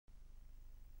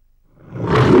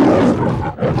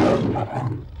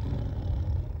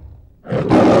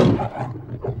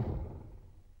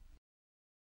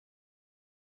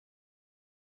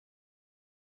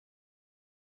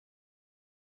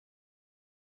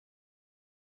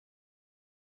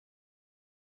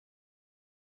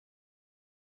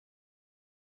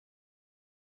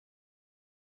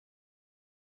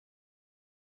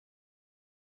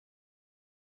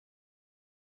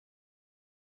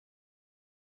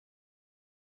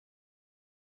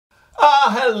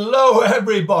Hello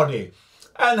everybody,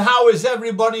 and how is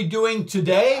everybody doing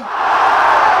today?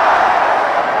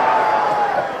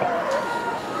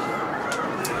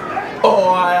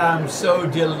 Oh, I am so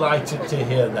delighted to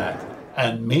hear that.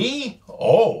 And me?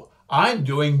 Oh, I'm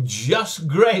doing just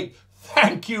great.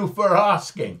 Thank you for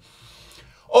asking.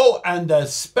 Oh, and a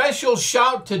special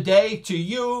shout today to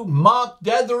you, Mark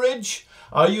Detheridge.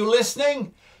 Are you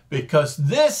listening? Because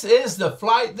this is the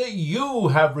flight that you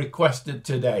have requested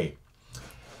today.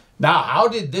 Now, how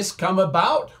did this come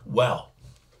about? Well,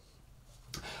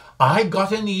 I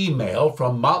got an email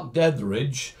from Mark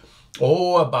Detheridge,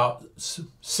 about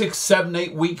 6, 7,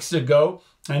 8 weeks ago,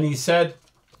 and he said,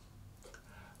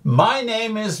 "My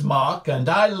name is Mark and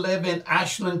I live in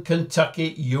Ashland,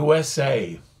 Kentucky,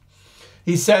 USA."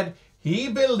 He said he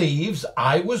believes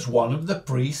I was one of the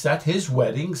priests at his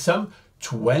wedding some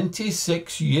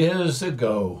 26 years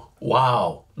ago.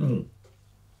 Wow.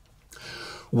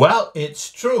 Well,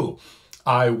 it's true.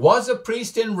 I was a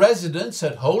priest in residence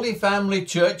at Holy Family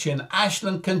Church in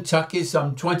Ashland, Kentucky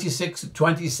some 26,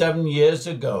 27 years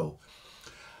ago.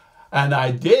 And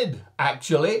I did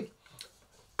actually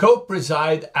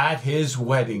co-preside at his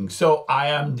wedding. So I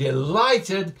am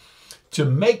delighted to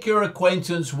make your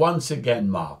acquaintance once again,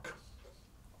 Mark.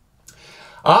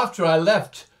 After I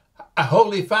left a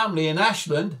Holy Family in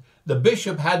Ashland, the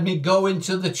bishop had me go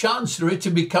into the chancery to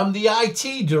become the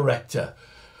IT director.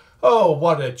 Oh,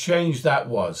 what a change that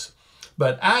was.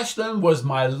 But Ashland was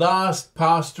my last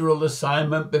pastoral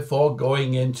assignment before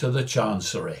going into the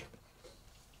chancery.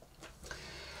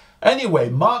 Anyway,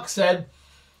 Mark said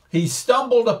he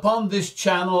stumbled upon this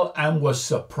channel and was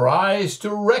surprised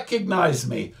to recognize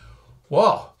me.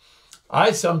 Well,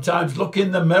 I sometimes look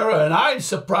in the mirror and I'm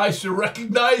surprised to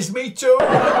recognize me too.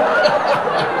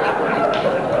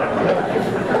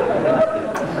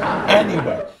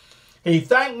 Anyway, he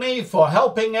thanked me for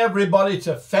helping everybody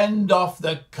to fend off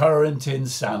the current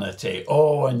insanity.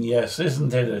 Oh, and yes,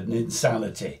 isn't it an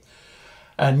insanity?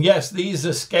 And yes, these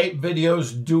escape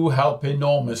videos do help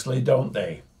enormously, don't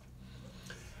they?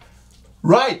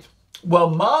 Right. Well,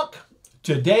 Mark,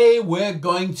 today we're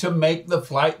going to make the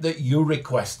flight that you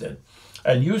requested.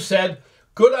 And you said,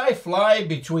 could I fly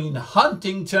between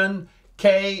Huntington,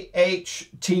 KHTS,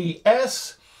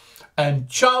 and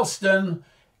Charleston,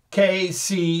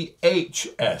 KCHS?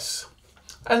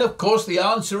 And of course the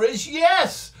answer is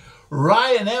yes.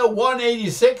 Ryanair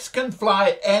 186 can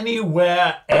fly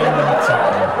anywhere,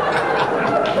 anytime.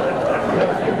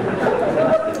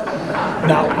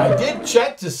 Now, I did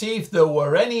check to see if there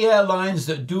were any airlines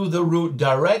that do the route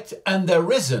direct, and there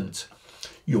isn't.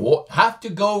 You have to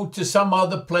go to some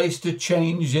other place to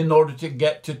change in order to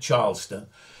get to Charleston.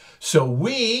 So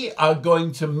we are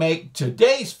going to make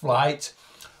today's flight.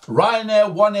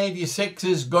 Ryanair 186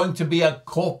 is going to be a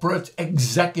corporate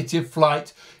executive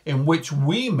flight in which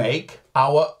we make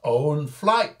our own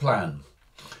flight plan.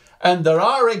 And there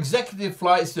are executive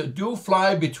flights that do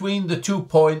fly between the 2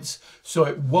 points, so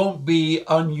it won't be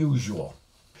unusual.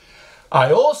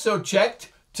 I also checked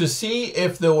to see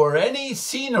if there were any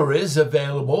sceneries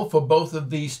available for both of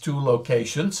these 2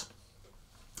 locations.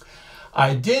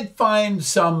 I did find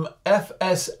some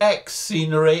FSX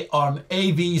scenery on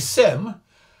AVSim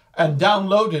and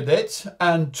downloaded it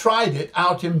and tried it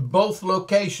out in both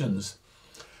locations.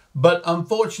 But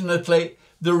unfortunately,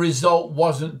 the result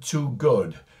wasn't too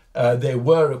good. They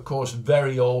were, of course,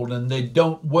 very old and they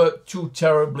don't work too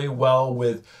terribly well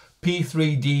with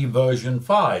P3D version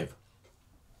 5.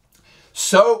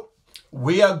 So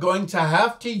we are going to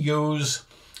have to use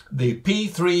the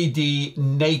P3D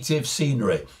native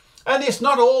scenery. And it's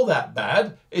not all that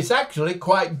bad. It's actually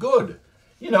quite good.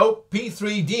 You know,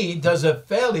 P3D does a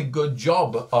fairly good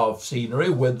job of scenery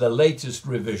with the latest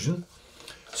revision.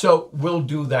 So we'll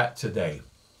do that today.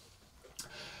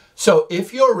 So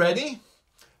if you're ready,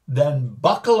 then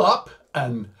buckle up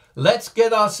and let's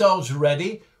get ourselves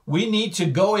ready. We need to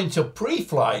go into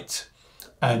pre-flight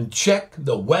and check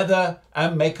the weather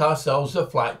and make ourselves a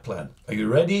flight plan. Are you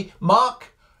ready,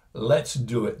 Mark? Let's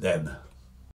do it then.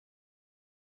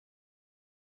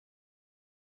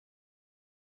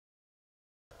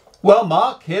 Well,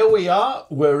 Mark, here we are.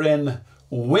 We're in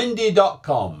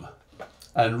windy.com.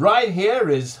 And right here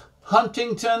is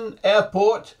Huntington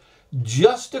Airport,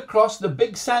 just across the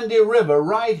Big Sandy River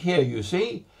right here, you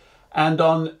see, and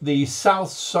on the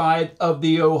south side of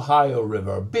the Ohio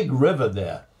River, a big river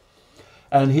there.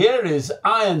 And here is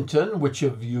Ironton, which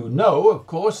of you know, of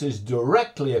course, is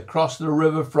directly across the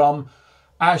river from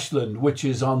Ashland, which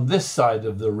is on this side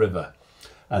of the river.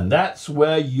 And that's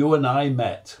where you and I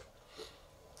met.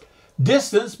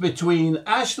 Distance between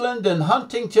Ashland and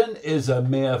Huntington is a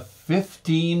mere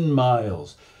 15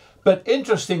 miles. But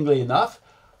interestingly enough,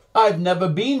 I've never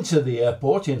been to the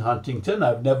airport in Huntington.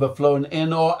 I've never flown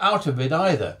in or out of it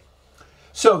either.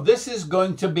 So this is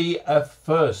going to be a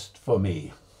first for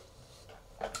me.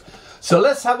 So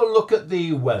let's have a look at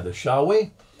the weather, shall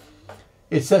we?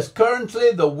 It says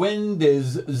currently the wind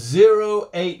is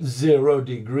 080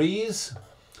 degrees,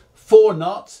 4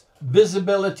 knots,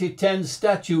 visibility 10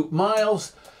 statute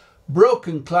miles,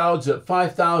 broken clouds at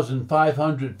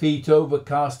 5,500 feet,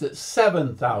 overcast at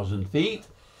 7,000 feet.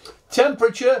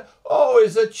 Temperature,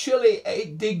 is a chilly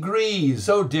 8 degrees,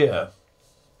 oh dear.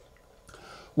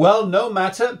 Well, no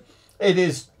matter, it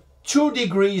is 2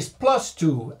 degrees plus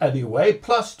 2 anyway,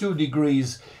 plus 2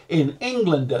 degrees in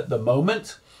England at the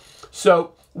moment.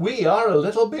 So we are a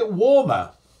little bit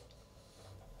warmer.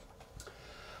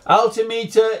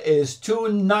 Altimeter is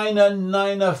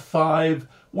 2995,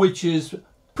 which is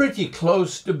pretty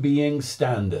close to being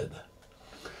standard.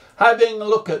 Having a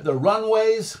look at the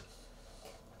runways,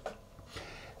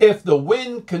 if the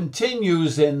wind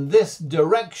continues in this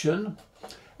direction,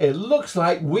 it looks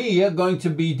like we are going to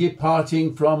be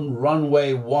departing from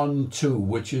runway 12,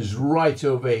 which is right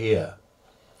over here.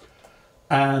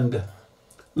 And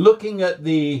looking at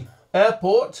the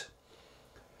airport,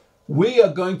 we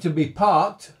are going to be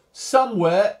parked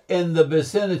somewhere in the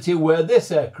vicinity where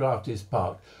this aircraft is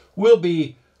parked. We'll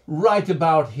be right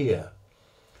about here.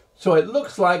 So it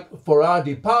looks like for our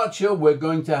departure, we're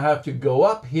going to have to go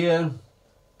up here,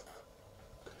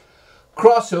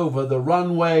 cross over the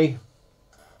runway,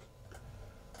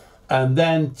 and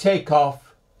then take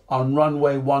off on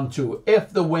runway 12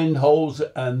 if the wind holds,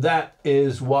 and that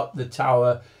is what the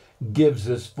tower gives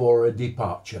us for a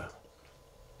departure.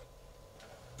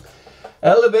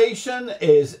 Elevation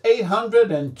is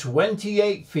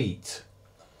 828 feet.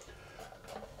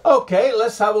 Okay,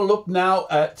 let's have a look now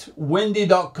at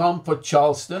windy.com for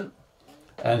Charleston.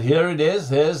 And here it is.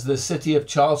 Here's the city of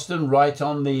Charleston right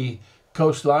on the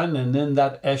coastline and in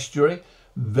that estuary.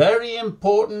 Very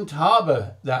important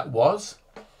harbor that was.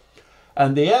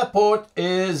 And the airport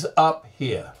is up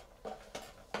here.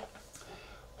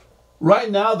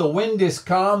 Right now the wind is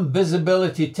calm,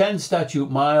 visibility 10 statute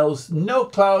miles, no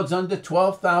clouds under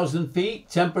 12,000 feet,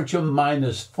 temperature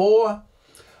 -4,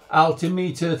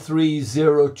 altimeter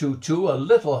 3022, a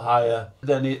little higher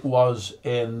than it was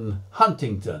in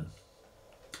Huntington.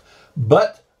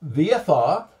 But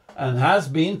VFR, and has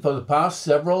been for the past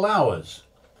several hours.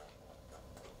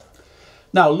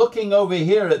 Now looking over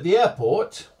here at the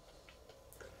airport,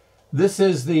 this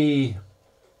is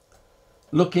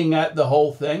looking at the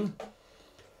whole thing.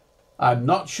 I'm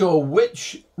not sure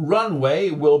which runway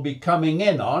we'll be coming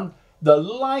in on. The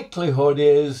likelihood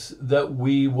is that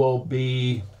we will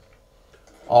be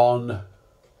on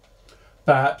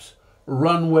perhaps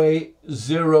runway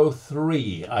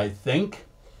 03, I think.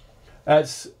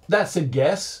 That's a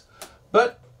guess.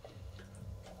 But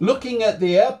looking at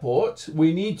the airport,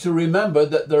 we need to remember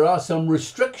that there are some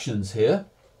restrictions here.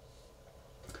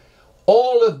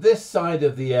 All of this side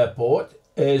of the airport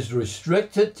is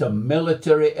restricted to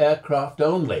military aircraft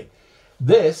only.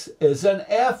 This is an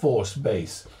Air Force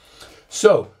base,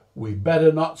 so we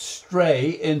better not stray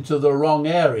into the wrong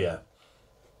area.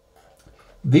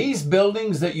 These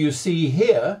buildings that you see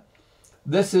here,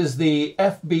 this is the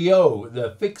FBO,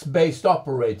 the fixed based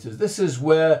operators. This is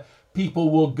where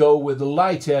people will go with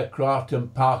light aircraft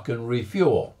and park and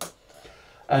refuel.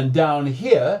 And down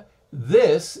here,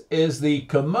 this is the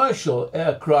commercial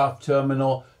aircraft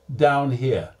terminal down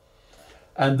here.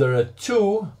 And there are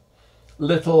 2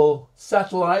 little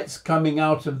satellites coming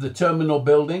out of the terminal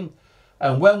building.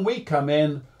 And when we come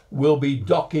in, we'll be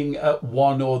docking at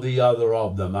one or the other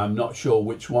of them. I'm not sure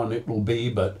which one it will be,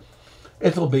 but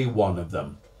it'll be one of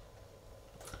them.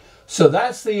 So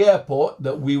that's the airport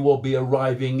that we will be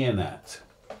arriving in at.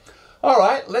 All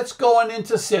right, let's go on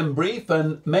into SimBrief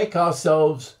and make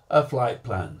ourselves a flight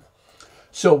plan.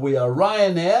 So we are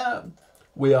Ryanair,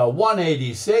 we are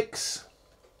 186,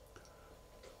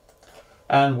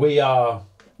 and we are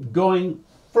going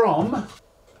from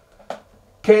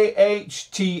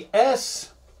KHTS,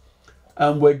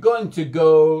 and we're going to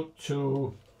go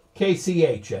to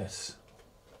KCHS.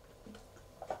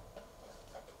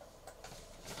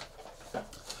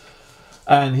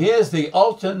 And here's the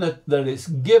alternate that it's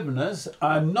given us.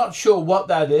 I'm not sure what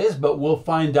that is, but we'll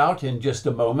find out in just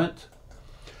a moment.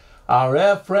 Our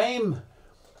airframe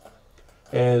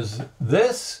is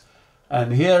this,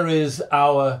 and here is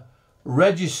our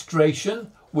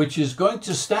registration, which is going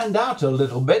to stand out a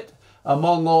little bit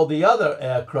among all the other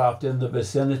aircraft in the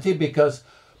vicinity, because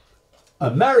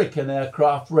American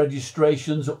aircraft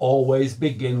registrations always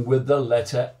begin with the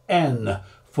letter N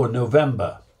for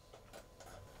November.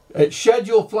 Its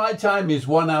scheduled flight time is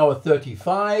 1 hour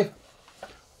 35.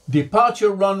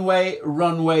 Departure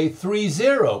runway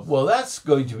 30. Well, that's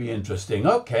going to be interesting.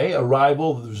 Okay,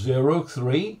 arrival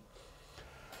 03.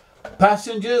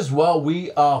 Passengers, well,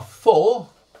 we are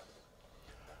full.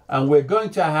 And we're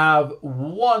going to have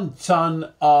 1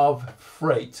 ton of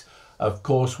freight, of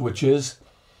course, which is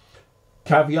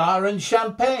caviar and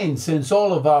champagne, since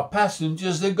all of our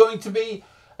passengers are going to be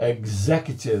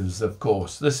executives, of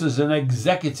course. This is an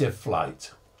executive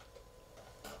flight.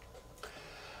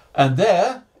 And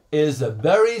there is a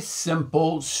very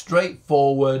simple,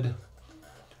 straightforward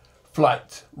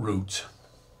flight route.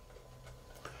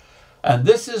 And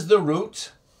this is the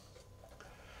route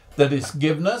that is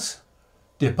given us,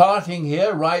 departing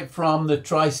here right from the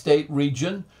tri-state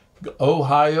region,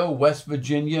 Ohio, West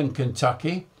Virginia, and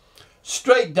Kentucky,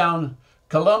 straight down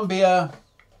Columbia,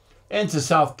 into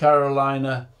South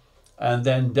Carolina, and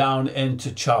then down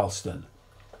into Charleston.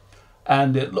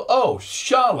 And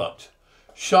Charlotte.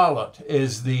 Charlotte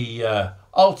is the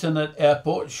alternate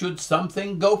airport should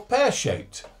something go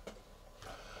pear-shaped.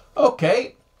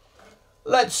 Okay,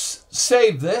 let's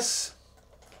save this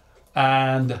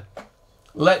and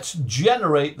let's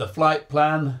generate the flight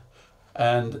plan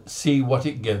and see what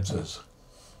it gives us.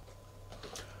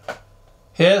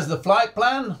 Here's the flight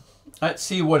plan. Let's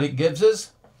see what it gives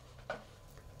us.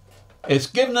 It's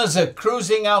given us a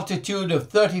cruising altitude of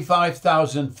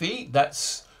 35,000 feet.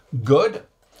 That's good.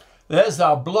 There's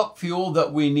our block fuel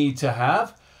that we need to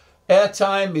have.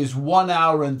 Airtime is 1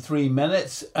 hour and 3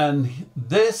 minutes. And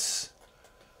this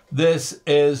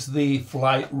is the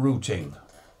flight routing.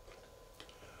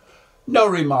 No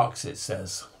remarks, it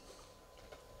says.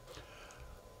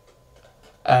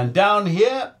 And down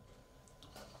here,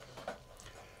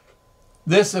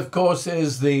 this, of course,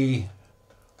 is the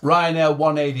Ryanair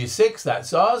 186,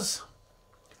 that's ours.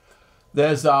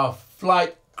 There's our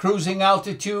flight cruising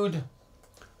altitude,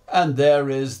 and there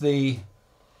is the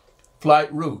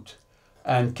flight route.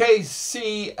 And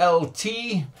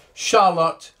KCLT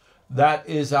Charlotte, that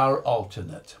is our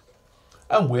alternate.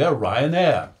 And we're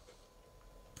Ryanair.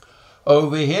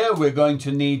 Over here, we're going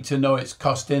to need to know its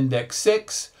cost index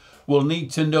 6. We'll need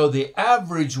to know the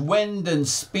average wind and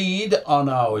speed on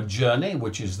our journey,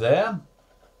 which is there.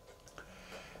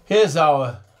 Here's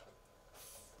our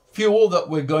fuel that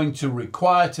we're going to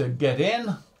require to get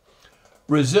in.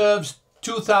 Reserves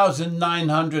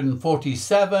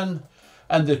 2,947,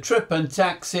 and the trip and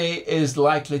taxi is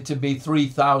likely to be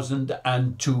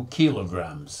 3,002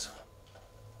 kilograms.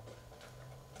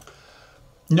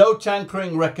 No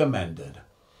tankering recommended.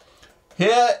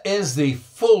 Here is the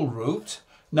full route.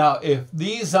 Now, if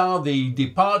these are the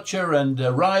departure and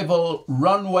arrival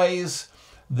runways,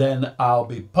 then I'll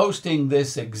be posting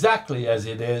this exactly as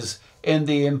it is in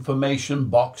the information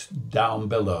box down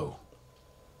below.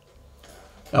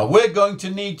 Now, we're going to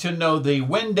need to know the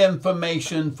wind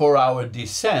information for our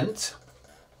descent,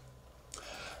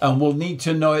 and we'll need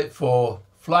to know it for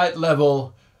flight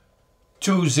level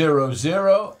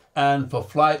 200 and for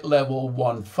flight level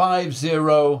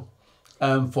 150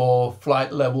 and for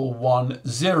flight level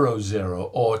 100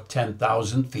 or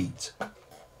 10,000 feet.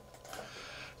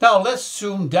 Now let's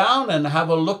zoom down and have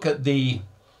a look at the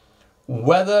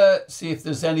weather, see if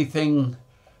there's anything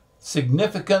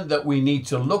significant that we need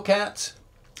to look at.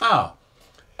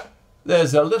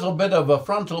 There's a little bit of a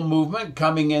frontal movement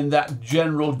coming in that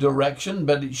general direction,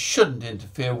 but it shouldn't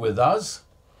interfere with us.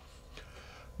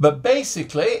 But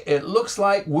basically, it looks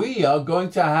like we are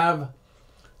going to have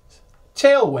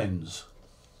tailwinds.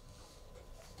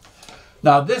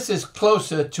 Now, this is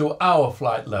closer to our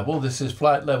flight level. This is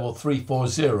flight level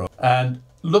 340. And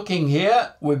looking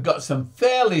here, we've got some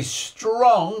fairly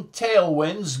strong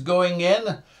tailwinds going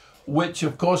in, which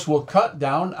of course will cut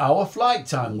down our flight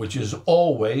time, which is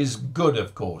always good,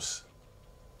 of course.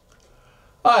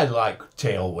 I like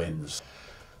tailwinds.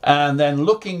 And then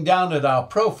looking down at our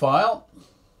profile,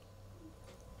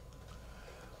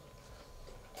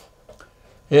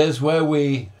 here's where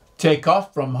we take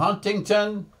off from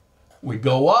Huntington. We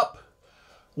go up.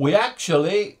 We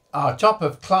actually, our top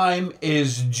of climb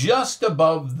is just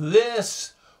above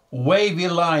this wavy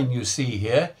line you see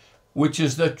here, which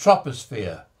is the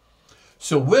troposphere.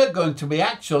 So we're going to be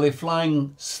actually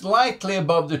flying slightly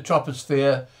above the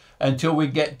troposphere until we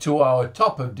get to our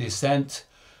top of descent,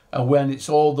 and when it's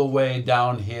all the way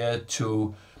down here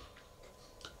to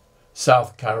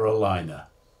South Carolina.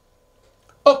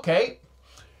 Okay,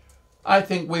 I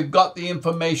think we've got the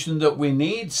information that we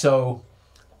need, so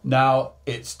now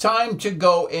it's time to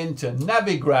go into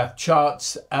Navigraph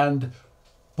charts and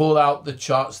pull out the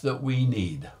charts that we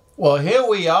need. Well, here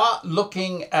we are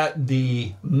looking at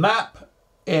the map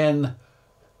in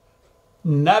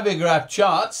Navigraph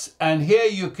charts, and here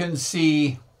you can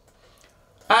see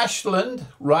Ashland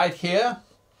right here,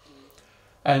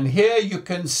 and here you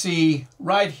can see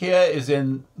right here is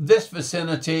in this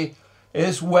vicinity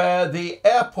is where the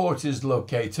airport is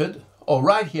located, or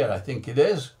right here I think it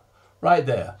is, right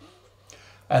there.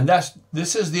 And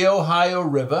this is the Ohio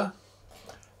River,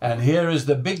 and here is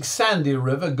the Big Sandy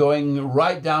River going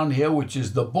right down here, which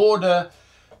is the border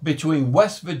between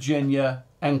West Virginia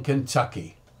and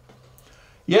Kentucky.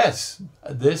 Yes,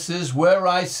 this is where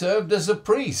I served as a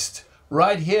priest,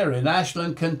 right here in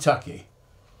Ashland, Kentucky.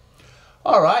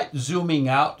 All right, zooming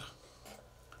out.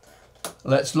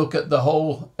 Let's look at the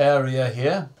whole area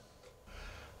here.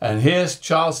 And here's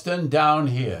Charleston down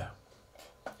here.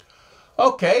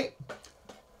 Okay,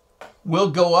 we'll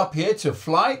go up here to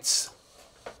flights.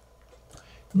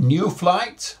 New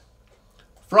flight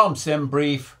from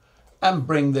SimBrief and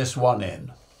bring this one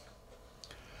in.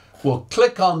 We'll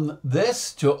click on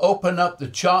this to open up the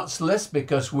charts list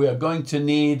because we are going to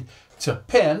need to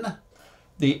pin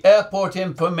the airport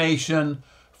information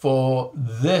for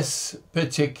this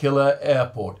particular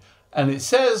airport. And it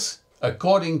says,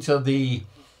 according to the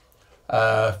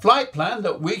flight plan,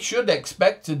 that we should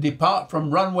expect to depart from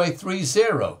runway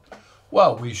 30.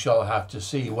 Well, we shall have to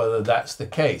see whether that's the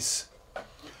case.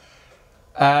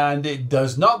 And it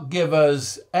does not give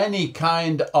us any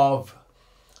kind of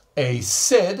a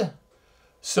SID,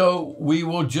 so we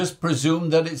will just presume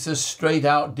that it's a straight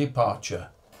out departure.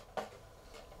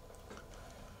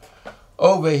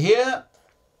 Over here,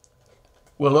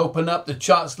 we'll open up the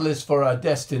charts list for our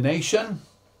destination.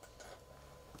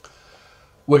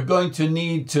 We're going to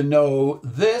need to know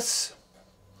this,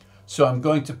 so I'm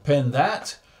going to pin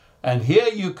that. And here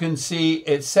you can see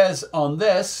it says on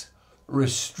this,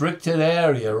 restricted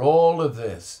area, all of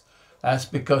this. That's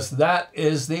because that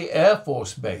is the Air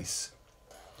Force Base.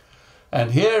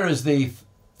 And here is the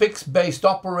fixed based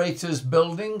operators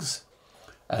buildings.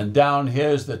 And down here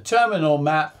is the terminal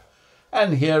map.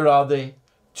 And here are the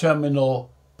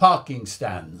terminal parking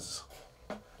stands.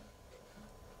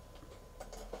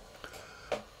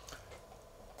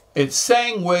 It's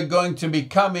saying we're going to be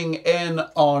coming in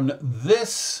on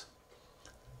this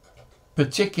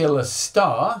particular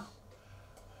star,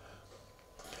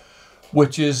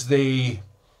 which is the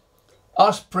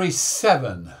Osprey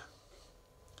 7.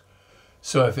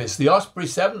 So if it's the Osprey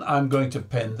 7, I'm going to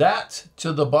pin that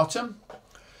to the bottom.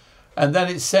 And then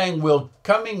it's saying we're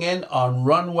coming in on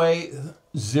runway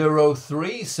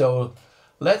 03. So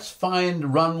let's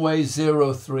find runway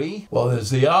 03. Well,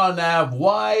 there's the RNAV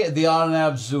Y, the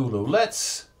RNAV Zulu.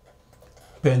 Let's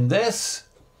pin this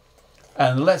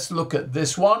and let's look at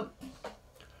this one.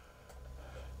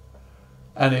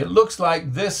 And it looks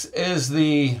like this is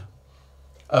the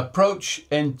approach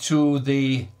into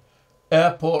the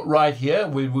airport right here.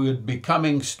 We would be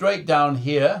coming straight down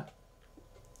here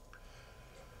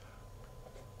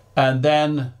and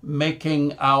then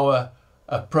making our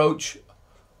approach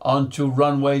onto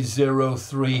runway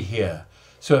 03 here.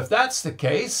 So if that's the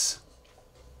case,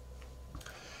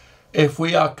 if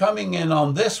we are coming in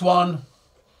on this one,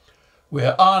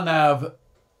 we're RNAV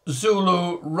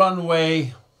Zulu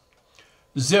runway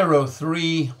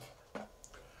 03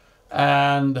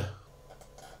 and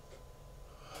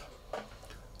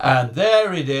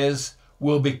there it is.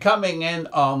 We'll be coming in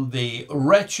on the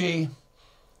Retchie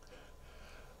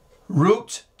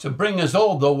route to bring us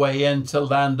all the way in to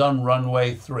land on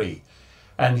runway 3.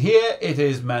 And here it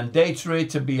is mandatory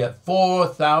to be at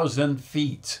 4,000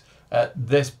 feet at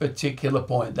this particular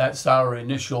point. That's our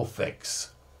initial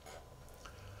fix.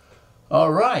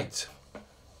 All right.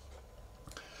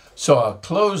 So I'll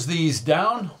close these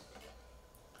down.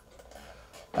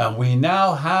 And we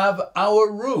now have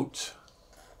our route.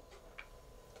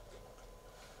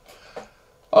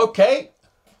 Okay,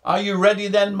 are you ready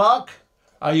then, Mark?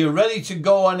 Are you ready to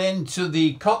go on into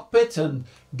the cockpit and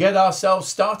get ourselves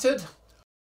started?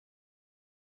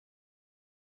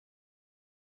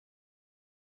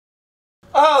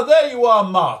 Ah, there you are,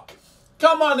 Mark.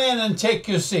 Come on in and take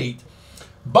your seat.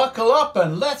 Buckle up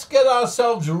and let's get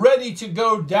ourselves ready to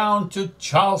go down to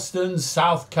Charleston,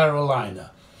 South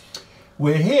Carolina.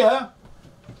 We're here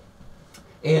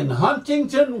in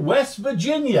Huntington, West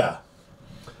Virginia.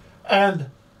 And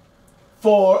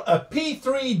for a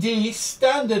P3D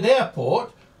standard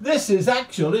airport, this is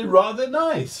actually rather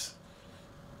nice.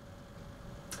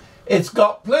 It's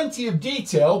got plenty of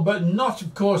detail, but not,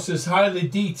 of course, as highly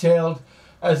detailed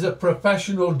as a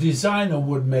professional designer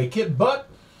would make it, but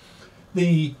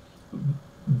the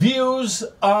views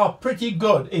are pretty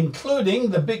good, including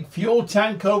the big fuel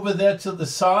tank over there to the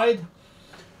side,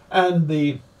 and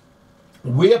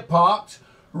we're parked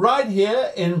right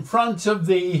here in front of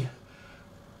the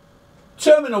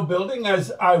terminal building,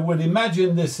 as I would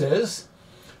imagine this is.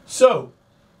 So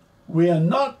we are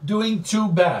not doing too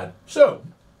bad. So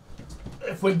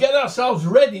if we get ourselves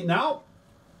ready now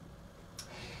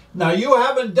you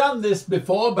haven't done this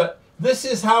before, but this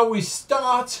is how we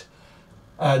start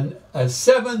a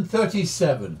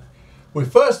 737.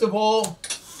 First of all,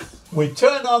 we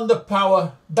turn on the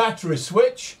power battery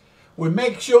switch. We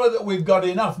make sure that we've got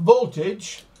enough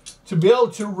voltage to be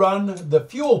able to run the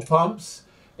fuel pumps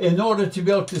in order to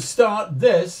be able to start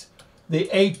this, the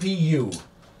APU.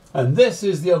 And this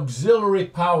is the auxiliary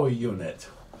power unit.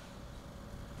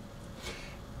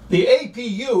 The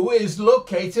APU is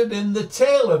located in the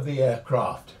tail of the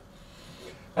aircraft.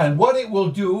 And what it will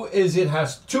do is it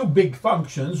has two big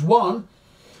functions. One,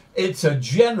 it's a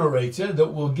generator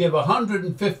that will give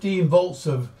 115 volts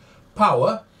of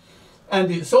power. And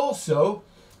it's also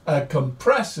a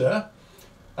compressor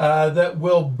that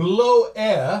will blow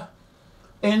air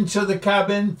into the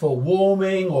cabin for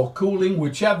warming or cooling,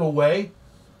 whichever way.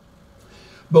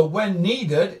 But when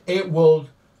needed, it will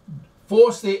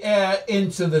force the air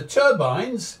into the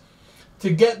turbines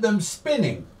to get them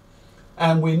spinning.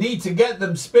 And we need to get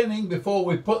them spinning before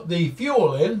we put the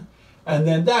fuel in, and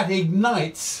then that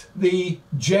ignites the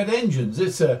jet engines.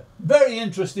 It's a very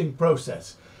interesting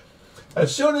process.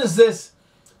 As soon as this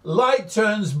light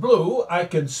turns blue, I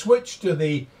can switch to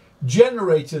the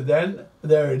generator then.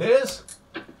 There it is.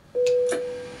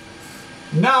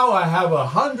 Now I have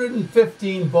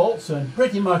 115 volts and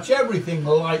pretty much everything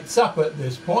lights up at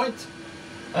this point.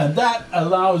 And that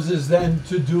allows us then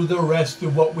to do the rest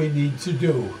of what we need to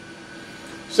do.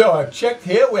 So I've checked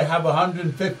here, we have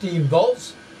 115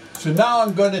 volts. So now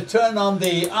I'm going to turn on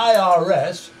the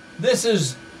IRS.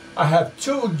 I have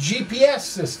two GPS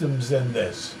systems in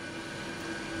this.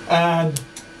 And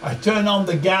I turn on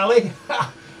the galley,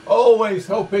 always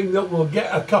hoping that we'll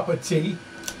get a cup of tea.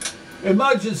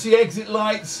 Emergency exit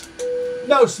lights,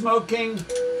 no smoking,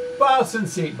 fasten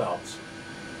seatbelts.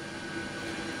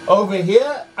 Over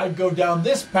here, I go down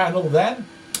this panel then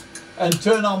and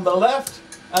turn on the left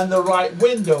and the right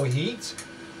window heat.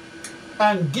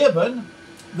 And given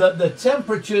that the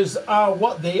temperatures are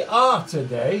what they are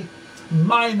today,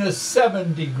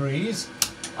 -7 degrees,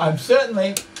 I'm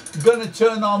certainly going to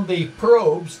turn on the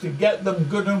probes to get them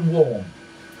good and warm.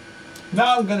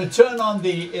 Now I'm going to turn on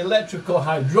the electrical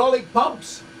hydraulic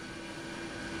pumps.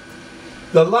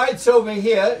 The lights over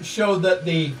here show that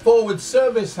the forward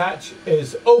service hatch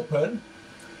is open,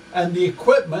 and the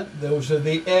equipment, those are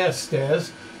the air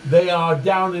stairs, they are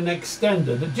down and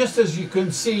extended, just as you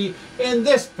can see in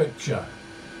this picture.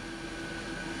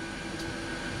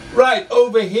 Right,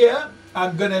 over here,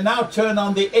 I'm going to now turn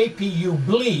on the APU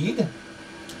bleed,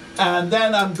 and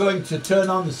then I'm going to turn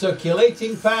on the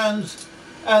circulating fans,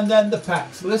 and then the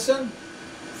packs. Listen.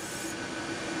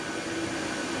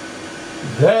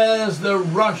 There's the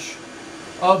rush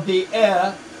of the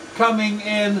air coming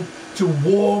in to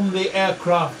warm the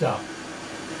aircraft up.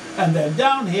 And then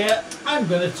down here, I'm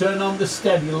going to turn on the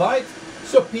steady light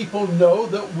so people know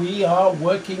that we are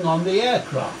working on the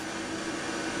aircraft.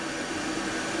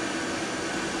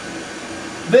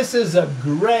 This is a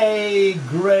grey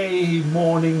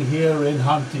morning here in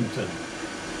Huntington.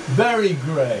 Very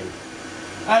grey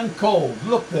and cold.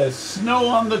 Look, there's snow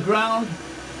on the ground.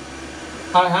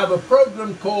 I have a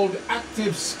program called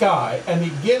Active Sky, and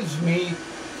it gives me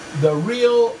the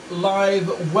real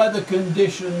live weather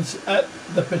conditions at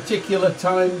the particular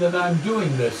time that I'm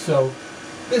doing this. So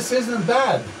this isn't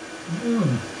bad.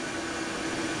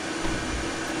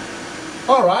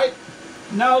 All right,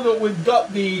 now that we've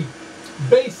got the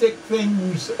basic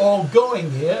things all going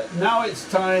here, now it's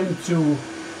time to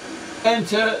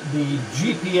enter the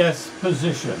GPS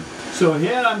position. So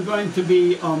here I'm going to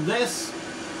be on this.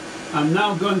 I'm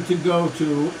now going to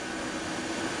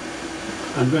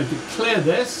I'm going to clear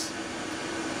this,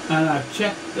 and I've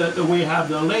checked that we have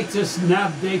the latest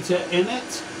nav data in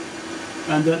it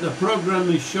and that the program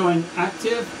is showing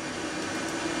active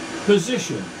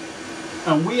position.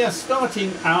 And we are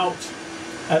starting out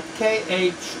at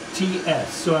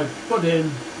KHTS. So I've put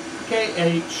in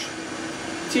KHTS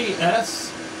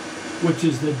which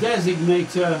is the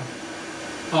designator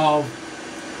of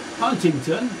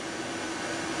Huntington.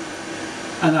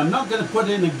 And I'm not going to put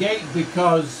in a gate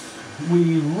because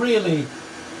we really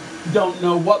don't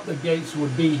know what the gates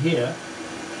would be here.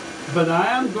 But I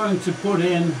am going to put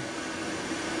in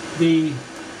the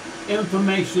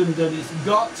information that it's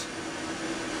got,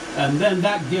 and then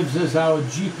that gives us our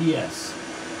GPS.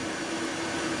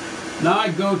 Now I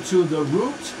go to the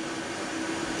route,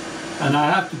 and I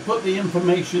have to put the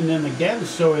information in again,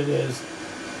 so it is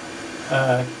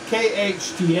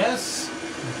KHTS,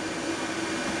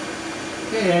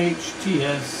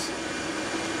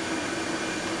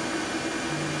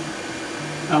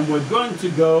 and we're going to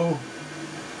go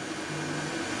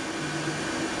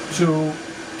to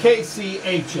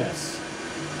KCHS.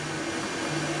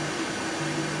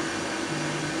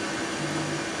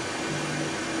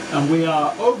 And we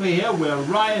are over here, we're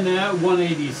Ryanair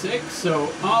 186,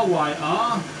 so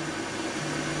RYR.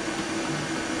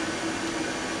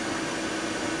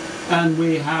 And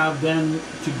we have then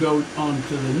to go on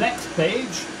to the next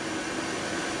page.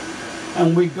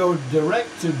 And we go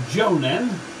direct to JONEN.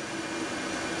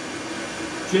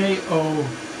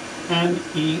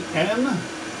 JONEN.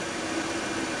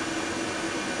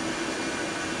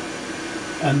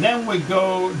 And then we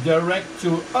go direct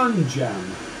to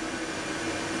UNJAM.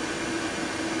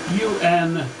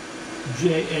 UNJAM.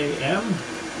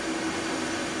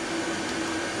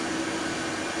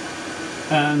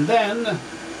 And then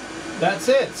that's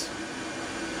it.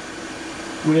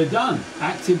 We're done.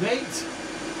 Activate,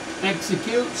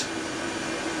 execute,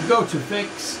 go to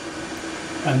fix,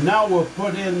 and now we'll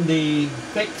put in the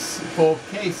fix for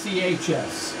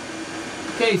KCHS.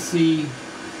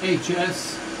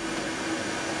 KCHS,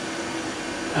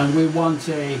 and we want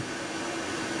a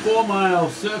 4-mile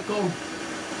circle.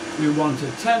 We want a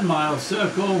 10-mile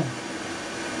circle,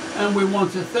 and we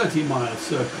want a 30-mile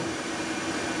circle.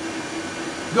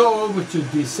 Go over to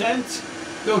descent,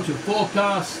 go to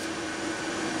forecast,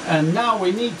 and now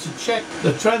we need to check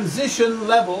the transition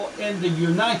level in the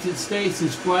United States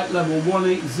is flight level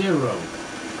 180.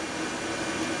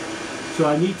 So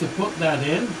I need to put that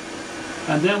in,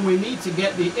 and then we need to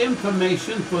get the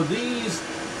information for these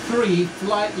 3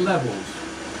 flight levels: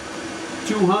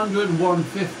 200,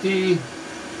 150,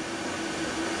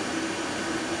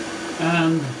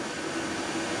 and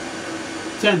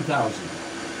 10,000.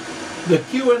 The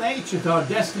QNH at our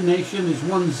destination is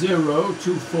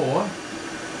 1024.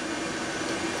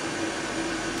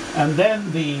 And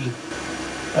then the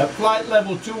flight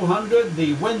level 200,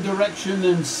 the wind direction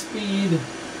and speed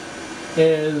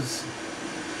is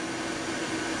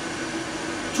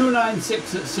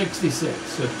 296 at 66.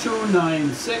 So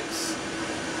 296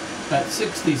 at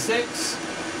 66,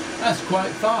 that's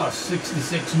quite fast,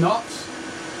 66 knots.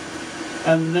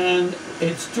 And then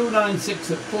it's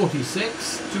 296 at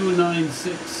 46,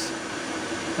 296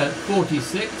 at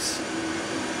 46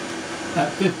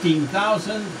 at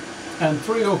 15,000, and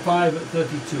 305 at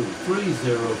 32,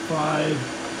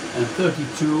 305 and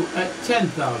 32 at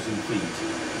 10,000 feet.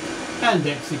 And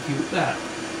execute that.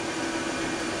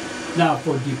 Now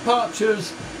for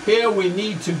departures, here we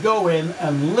need to go in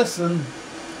and listen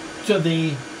to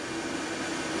the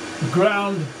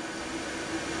ground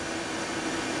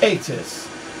ATIS,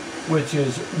 which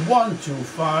is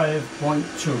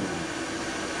 125.2.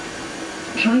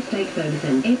 Tri-State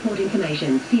Ferguson Airport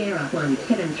information: Sierra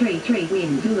 1733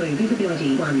 wind Zulu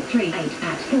visibility 138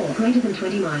 at 4 greater than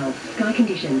 20 miles. Sky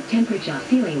condition: temperature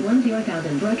ceiling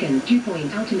 10,000 broken. Dew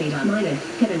point altimeter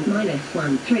 -7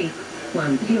 -13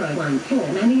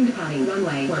 1014. Landing and departing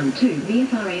runway 12.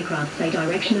 VFR aircraft say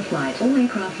direction of flight. All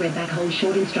aircraft read back hold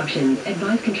short instructions.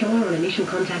 Advise controller on initial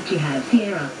contact you have.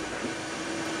 Sierra.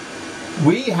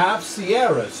 We have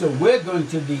Sierra, so we're going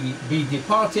to be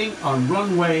departing on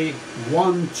runway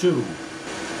 12.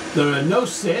 There are no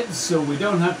SIDs, so we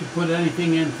don't have to put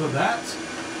anything in for that.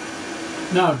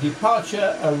 Now,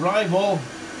 departure, arrival,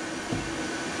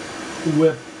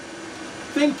 we're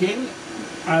thinking,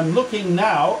 I'm looking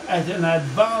now at an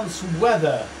advanced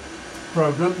weather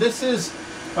program.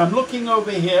 I'm looking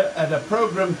over here at a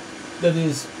program that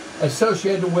is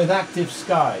associated with Active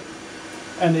Sky.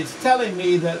 And it's telling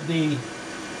me that the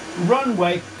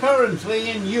runway currently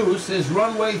in use is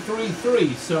runway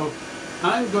 33. So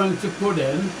I'm going to put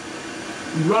in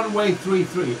runway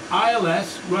 33,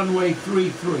 ILS runway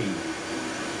 33.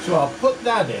 So I'll put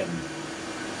that in.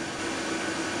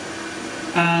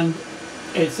 And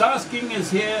it's asking us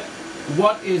here,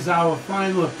 what is our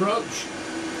final approach?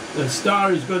 The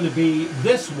star is going to be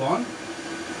this one.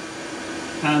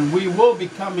 And we will be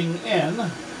coming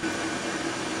in.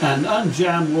 And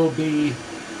UNJAM will be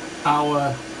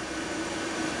our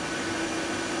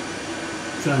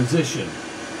transition.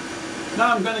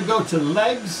 Now I'm going to go to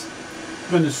legs.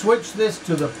 I'm going to switch this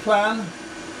to the plan,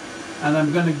 and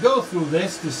I'm going to go through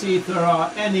this to see if there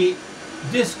are any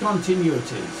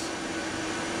discontinuities.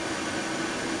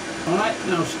 Alright,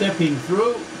 now stepping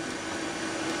through,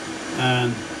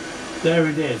 and there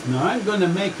it is. Now I'm going to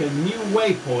make a new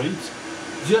waypoint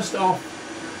just off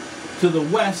to the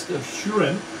west of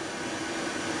Shrimp.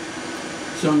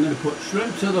 So I'm going to put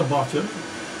Shrimp to the bottom,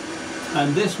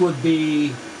 and this would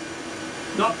be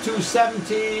not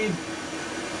 270,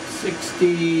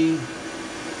 60,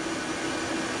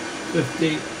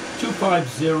 50,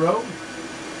 250,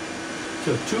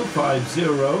 so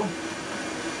 250,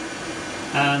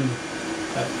 and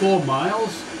at 4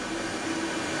 miles,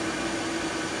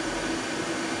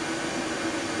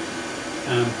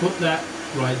 and put that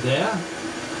right there.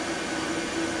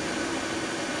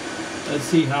 Let's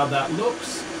see how that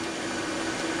looks.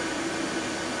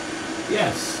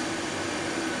 Yes,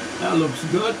 that looks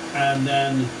good. And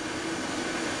then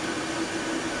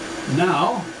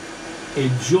now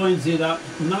it joins it up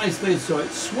nicely so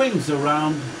it swings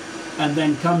around and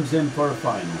then comes in for a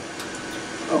final.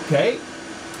 Okay.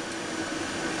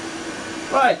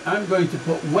 Right, I'm going to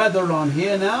put weather on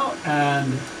here now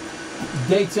and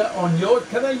data on yours.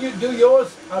 Can I do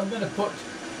yours? I'm going to put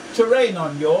terrain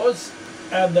on yours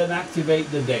and then activate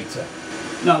the data.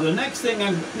 Now the next thing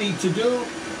I need to do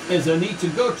is I need to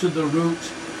go to the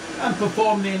route and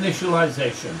perform the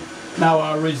initialization. Now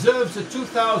our reserves are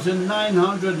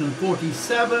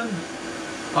 2,947.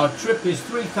 Our trip is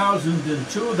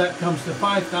 3,002. That comes to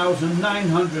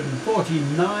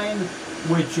 5,949,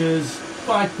 which is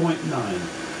 5.9.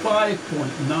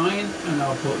 5.9, and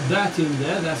I'll put that in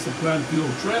there. That's the planned fuel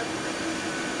trip.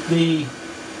 The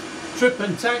trip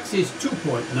and tax is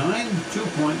 2.9.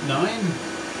 2.9.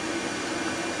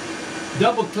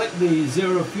 Double click the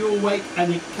zero fuel weight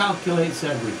and it calculates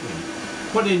everything.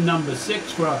 Put in number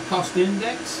 6 for our cost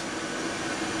index.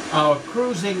 Our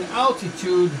cruising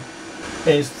altitude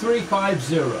is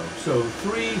 350. So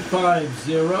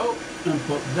 350, and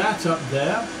put that up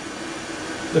there.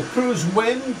 The cruise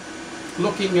wind,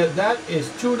 looking at that, is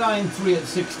 293 at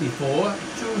 64.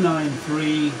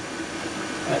 293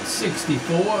 at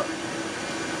 64.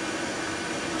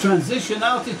 Transition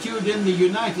altitude in the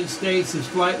United States is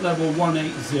flight level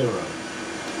 180.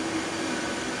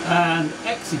 And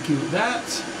execute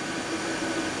that.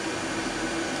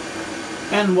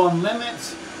 N1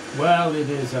 limit, well, it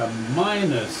is a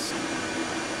minus.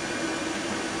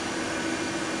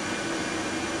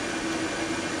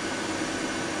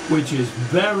 Which is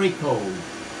very cold.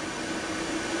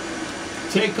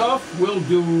 Takeoff we'll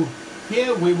do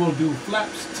here, we will do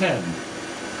flaps 10.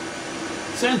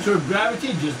 Center of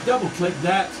gravity, just double click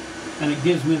that and it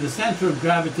gives me the center of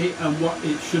gravity and what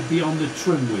it should be on the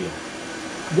trim wheel.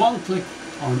 One click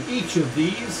on each of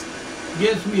these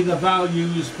gives me the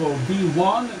values for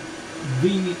V1,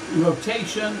 V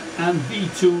rotation and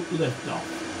V2 liftoff.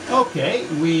 Okay,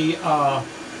 we are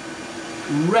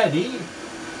ready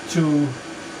to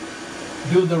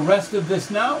do the rest of this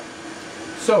now.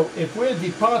 So if we're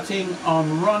departing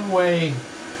on runway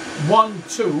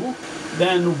 12,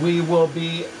 then we will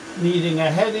be needing a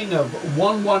heading of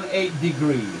 118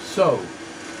 degrees. So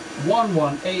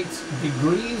 118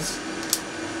 degrees.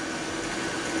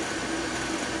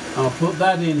 I'll put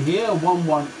that in here,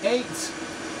 118.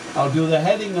 I'll do the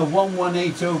heading of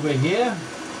 118 over here.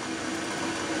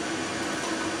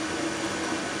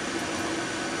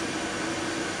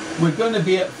 We're going to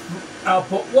be at, I'll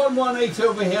put 118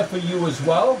 over here for you as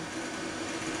well.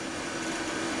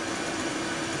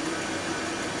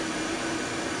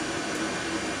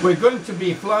 We're going to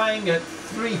be flying at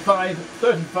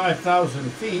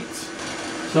 35,000 feet.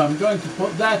 So I'm going to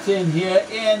put that in here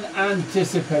in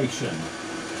anticipation.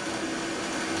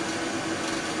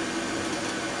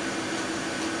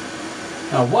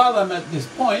 Now while I'm at this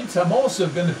point, I'm also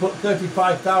going to put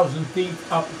 35,000 feet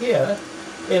up here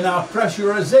in our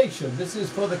pressurization. This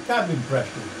is for the cabin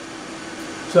pressure.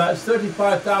 So that's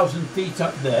 35,000 feet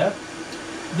up there.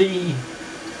 The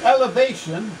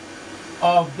elevation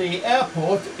of the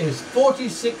airport is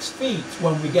 46 feet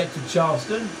when we get to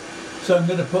Charleston. So I'm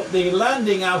going to put the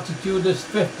landing altitude as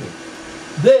 50.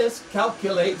 This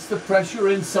calculates the pressure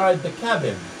inside the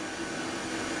cabin.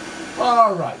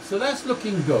 All right, so that's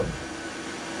looking good.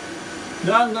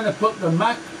 Now I'm going to put the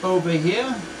Mach over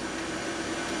here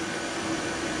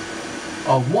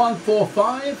of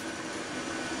 145.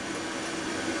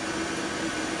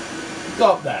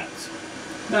 Got that.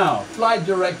 Now, flight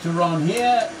director on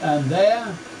here and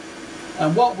there.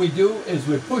 And what we do is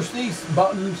we push these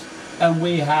buttons and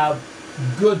we have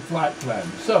good flight plan.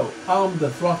 So, arm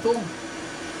the throttle.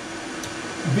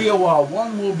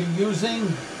 VOR1 we'll be using.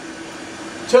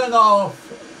 Turn off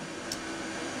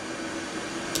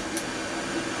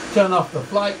the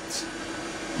flight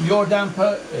yaw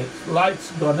damper. Its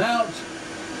light's gone out.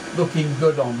 Looking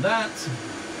good on that.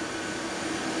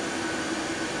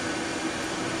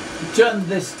 Turn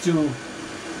this to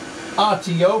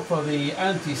RTO for the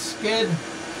anti-skid.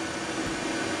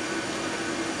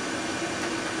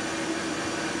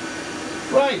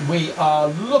 Right, we are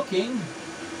looking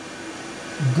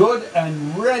good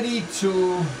and ready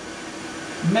to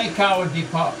make our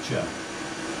departure.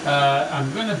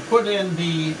 I'm going to put in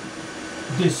the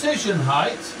decision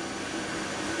height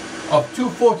of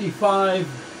 245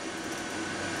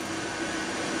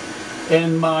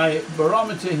 in my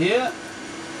barometer here,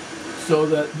 so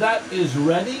that is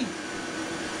ready.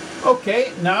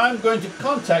 Okay, now I'm going to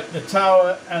contact the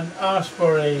tower and ask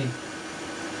for a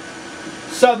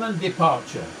southern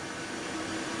departure.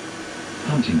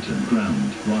 Huntington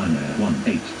ground, Ryanair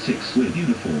 186 with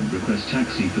uniform, request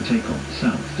taxi for takeoff,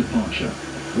 south departure.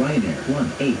 Ryanair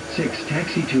 186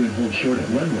 taxi to and hold short at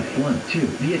runway 12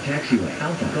 via taxiway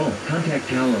Alpha Golf. Contact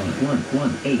tower on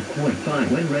 118.5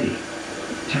 when ready.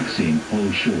 Taxiing,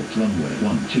 hold short, runway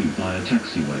 12 via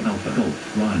taxiway Alpha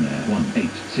Golf, Ryanair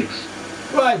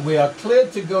 186. Right, we are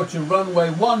cleared to go to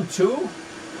runway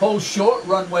 12. Hold short,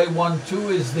 runway 12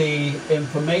 is the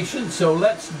information. So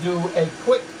let's do a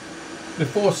quick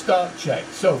before start check.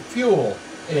 So fuel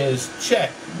is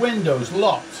checked, windows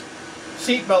locked,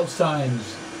 seatbelt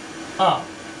signs up.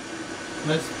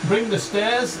 Let's bring the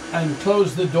stairs and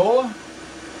close the door.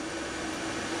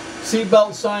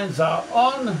 Seatbelt signs are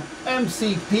on.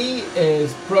 MCP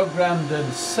is programmed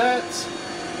and set.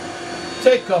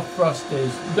 Takeoff thrust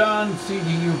is done.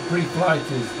 CDU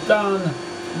pre-flight is done.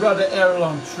 Rudder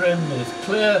aileron trim is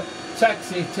clear.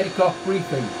 Taxi takeoff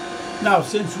briefing. Now,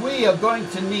 since we are going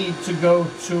to need to go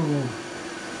to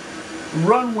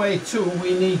runway 2,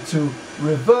 we need to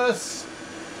reverse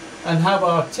and have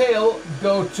our tail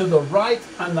go to the right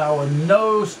and our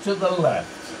nose to the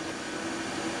left.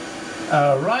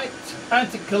 Right,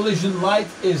 anti-collision light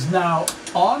is now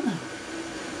on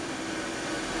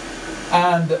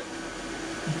and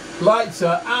lights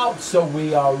are out, so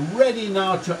we are ready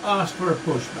now to ask for a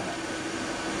pushback.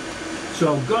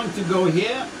 So I'm going to go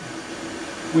here.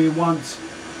 We want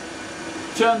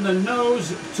turn the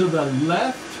nose to the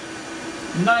left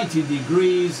 90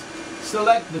 degrees,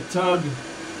 select the tug,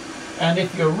 and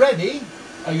if you're ready,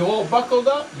 are you all buckled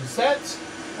up? You set?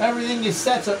 Everything is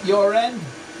set at your end.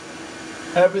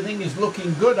 Everything is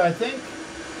looking good, I think.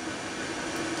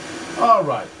 All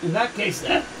right, in that case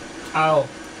then, I'll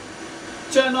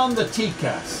turn on the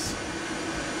TCAS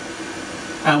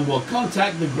and we'll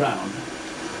contact the ground.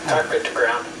 Cockpit to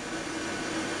ground.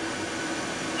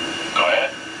 Go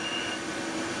ahead.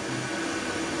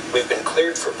 We've been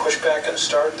cleared for pushback and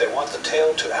start. They want the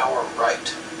tail to our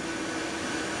right.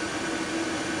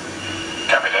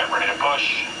 Copy that, ready to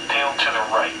push. Tail to the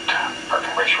right.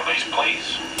 Parking brakes release,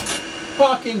 please.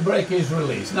 Parking brake is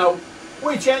released. Now,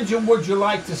 which engine would you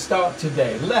like to start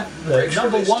today? Brakes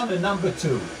number released. 1 and number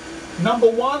 2. Number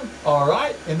 1, all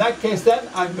right. In that case then,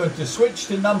 I'm going to switch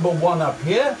to number 1 up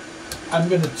here. I'm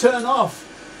going to turn off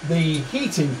the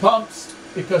heating pumps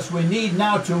because we need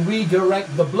now to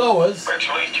redirect the blowers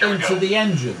into the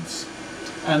engines.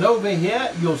 And over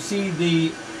here, you'll see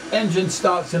the engine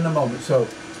starts in a moment. So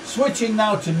switching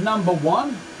now to number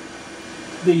 1.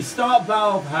 The start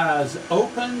valve has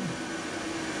opened.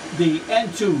 The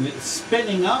N2 is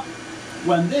spinning up.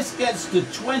 When this gets to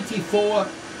 24,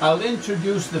 I'll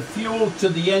introduce the fuel to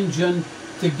the engine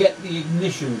to get the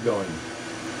ignition going.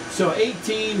 So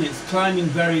 18 is climbing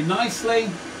very nicely.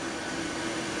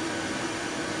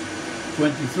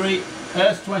 23,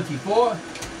 there's 24.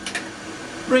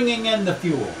 Bringing in the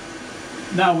fuel.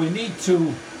 Now we need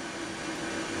to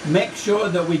make sure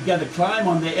that we get a climb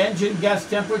on the engine gas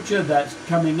temperature. That's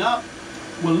coming up.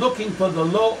 We're looking for the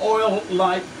low oil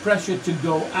light pressure to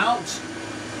go out.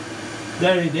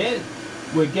 There it is.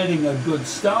 We're getting a good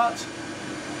start.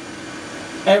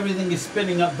 Everything is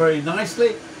spinning up very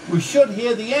nicely. We should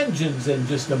hear the engines in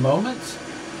just a moment.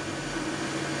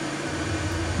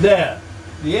 There.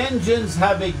 The engines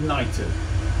have ignited.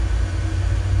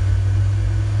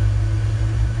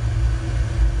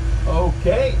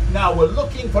 Okay, now we're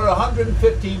looking for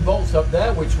 115 volts up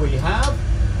there, which we have.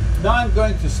 Now I'm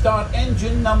going to start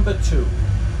engine number 2.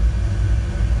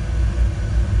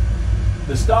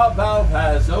 The start valve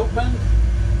has opened.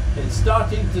 It's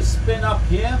starting to spin up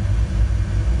here.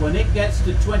 When it gets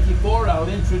to 24, I'll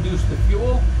introduce the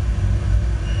fuel.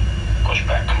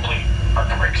 Pushback complete.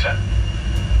 Parking brake set.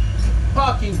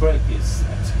 Parking brake is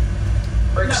set.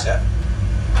 Brake set.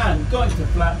 And going to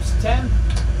flaps 10.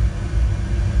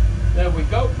 There we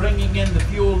go, bringing in the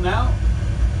fuel now.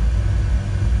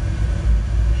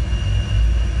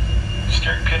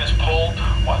 Steering pin is pulled.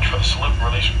 Watch for the salute and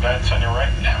release vents on your right.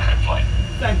 Have a good flight.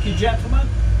 Thank you, gentlemen.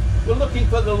 We're looking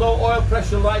for the low oil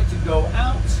pressure light to go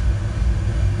out.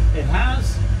 It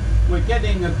has. We're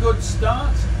getting a good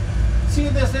start. See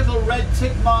this little red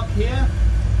tick mark here?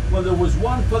 Well, there was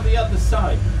one for the other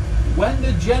side. When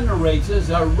the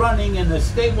generators are running in a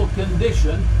stable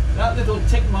condition, that little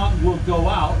tick mark will go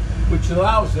out, which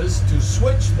allows us to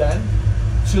switch then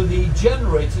to the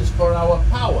generators for our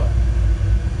power.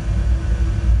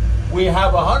 We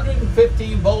have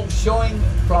 115 volts showing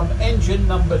from engine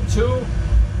number 2,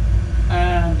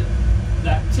 and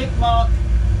that tick mark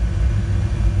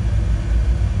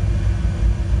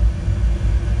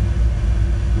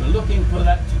we're looking for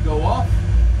that to go off.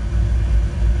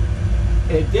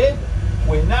 It did.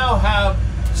 We now have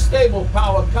stable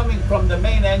power coming from the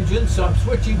main engine, so I'm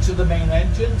switching to the main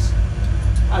engines.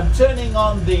 I'm turning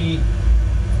on the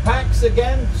packs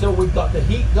again, so we've got the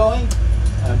heat going.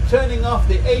 I'm turning off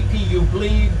the APU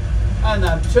bleed, and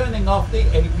I'm turning off the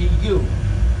APU.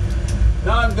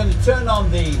 Now I'm going to turn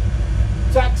on the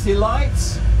taxi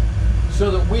lights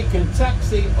so that we can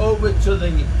taxi over to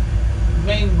the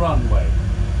main runway.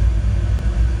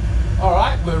 All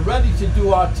right, we're ready to do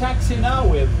our taxi now.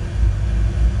 With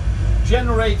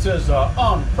generators are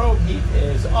on, probe heat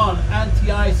is on,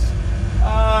 anti-ice,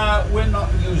 we're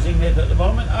not using it at the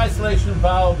moment. Isolation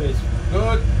valve is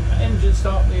good. Engine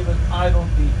start lever idle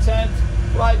detent.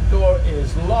 Flight door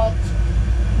is locked.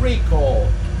 Recall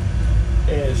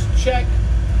is check.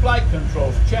 Flight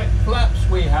controls check. Flaps,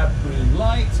 we have green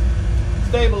light.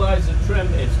 Stabilizer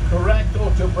trim is correct.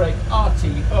 Auto brake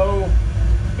RTO.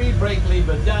 Speed brake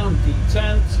lever down,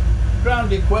 detent.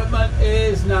 Ground equipment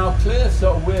is now clear,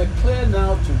 so we're clear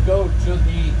now to go to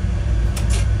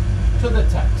the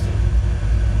taxi.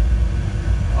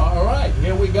 All right,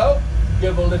 here we go.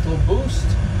 Give a little boost.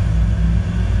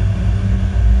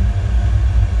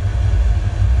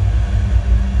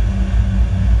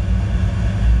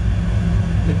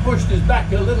 It pushed us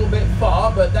back a little bit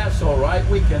far, but that's all right.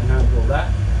 We can handle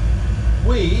that.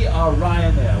 We are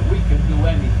Ryanair. We can do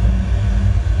anything.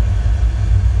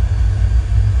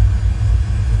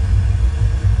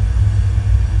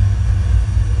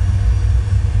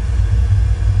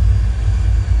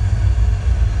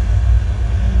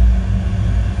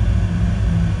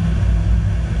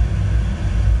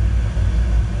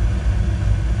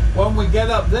 When we get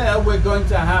up there, we're going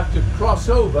to have to cross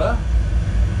over.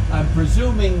 I'm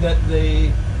presuming that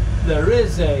there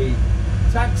is a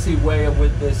taxiway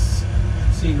with this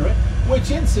scenery, which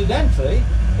incidentally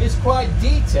is quite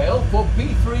detailed for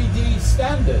P3D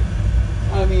standard.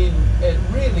 I mean, it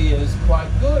really is quite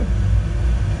good.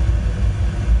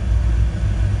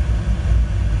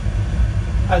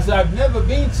 As I've never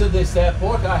been to this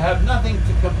airport, I have nothing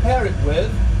to compare it with,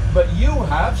 but you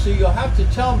have, so you'll have to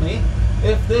tell me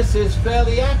if this is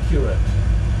fairly accurate.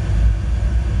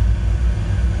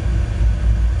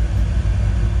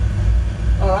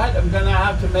 All right, I'm going to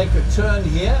have to make a turn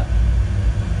here.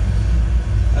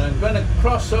 And I'm going to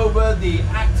cross over the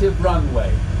active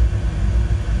runway.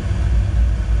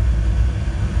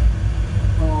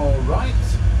 All right.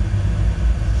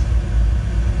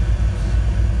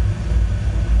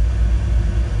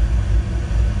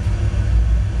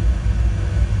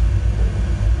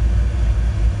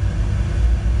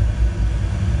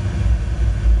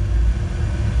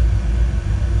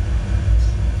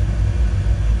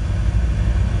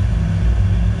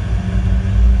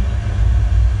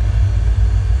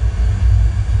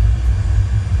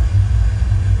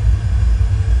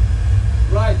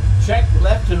 Check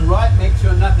left and right, make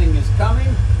sure nothing is coming.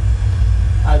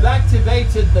 I've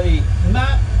activated the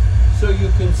map so you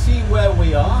can see where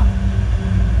we are.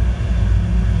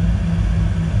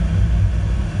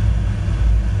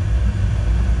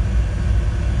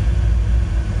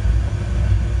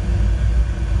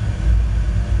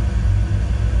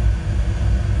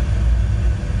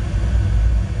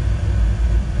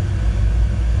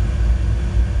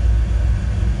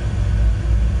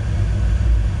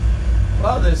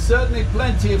 Well, there's certainly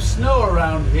plenty of snow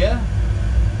around here.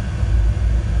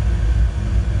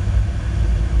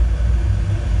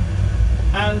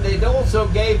 And it also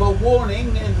gave a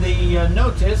warning in the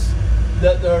notice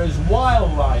that there is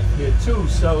wildlife here too,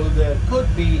 so there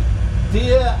could be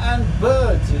deer and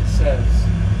birds, it says.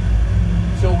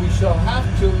 So we shall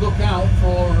have to look out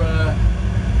for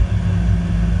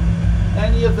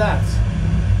any of that.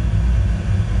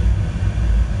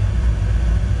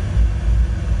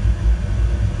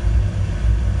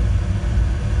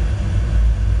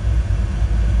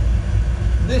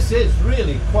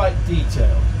 really quite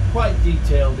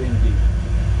detailed indeed.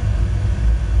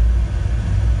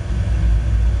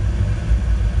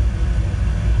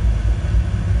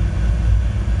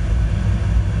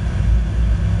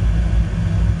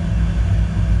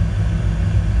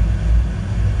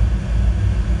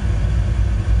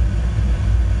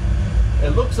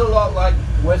 It looks a lot like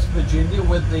West Virginia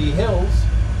with the hills.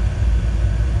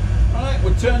 All right,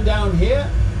 we'll turn down here.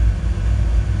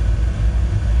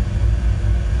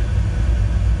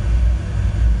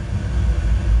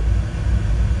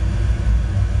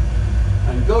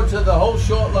 And go to the whole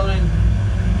short line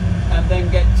and then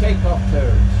get takeoff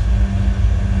clearance.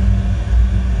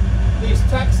 These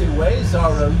taxiways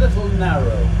are a little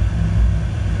narrow.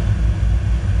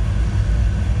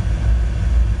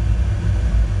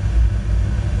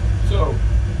 So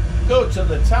go to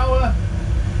the tower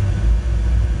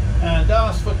and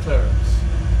ask for clearance.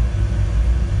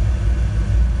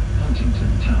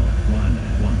 Huntington Tower,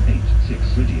 Ryanair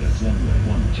 186, radio runway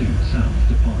 12 south,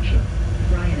 departure.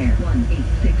 Ryanair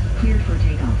 186, cleared for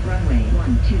takeoff, runway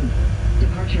 12.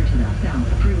 Departure to the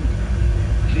south, approved.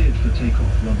 Cleared for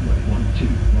takeoff, runway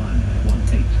 12, Ryanair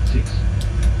 186.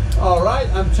 All right,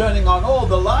 I'm turning on all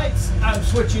the lights. I'm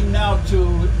switching now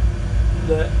to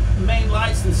the main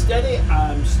lights and steady.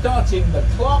 I'm starting the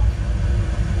clock.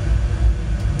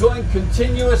 Going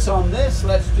continuous on this.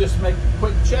 Let's just make a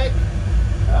quick check.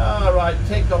 All right,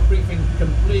 takeoff briefing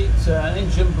complete.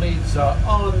 Engine bleeds are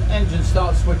on. Engine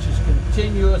start switch is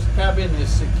continuous. Cabin is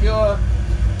secure.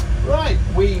 Right,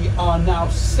 we are now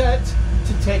set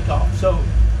to take off. So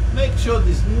make sure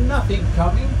there's nothing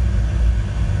coming.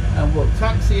 And we'll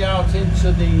taxi out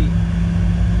into the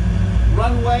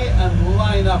runway and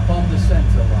line up on the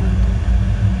center line.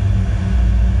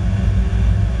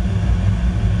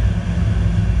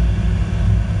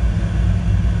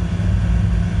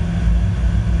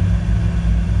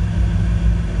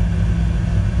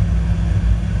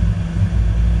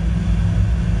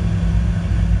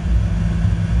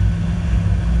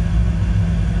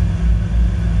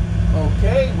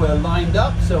 Okay, we're lined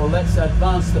up, so let's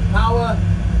advance the power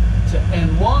to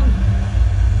N1.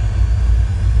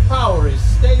 Power is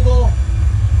stable.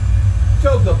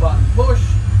 Toggle button push,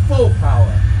 full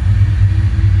power.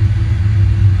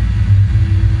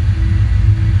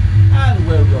 And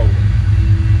we're rolling.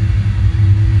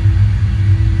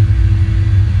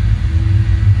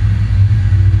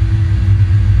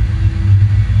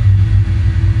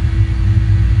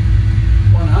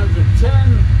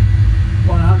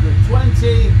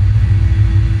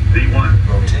 V1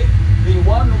 rotate.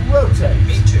 V1 rotate.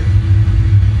 V2.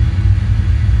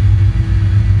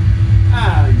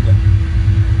 And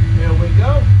here we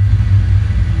go.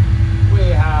 We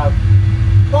have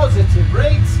positive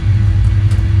rates.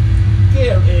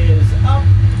 Gear is up.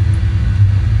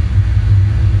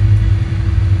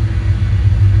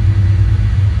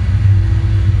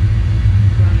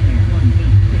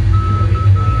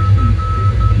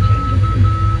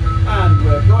 And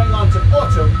we're going on to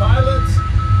autopilot.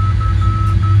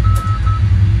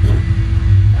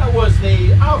 That was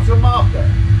the outer marker.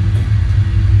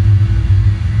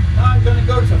 Now I'm going to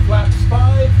go to flaps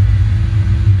 5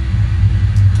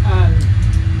 and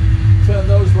turn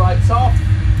those lights off,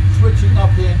 switching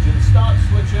off the engine start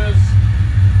switches.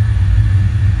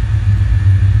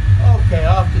 Okay,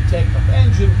 after takeoff,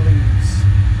 engine bleeds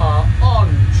are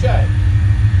on check.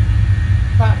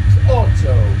 Packed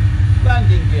auto,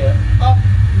 landing gear up,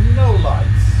 no lights.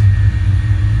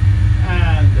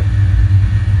 And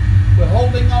we're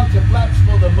holding on to flaps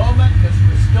for the moment because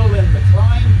we're still in the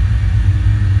climb.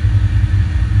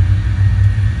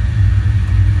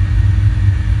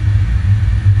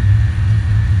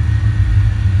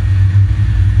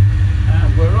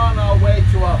 And we're on our way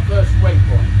to our first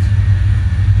waypoint.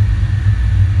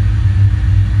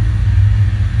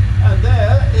 And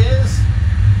there is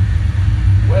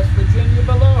West Virginia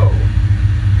below.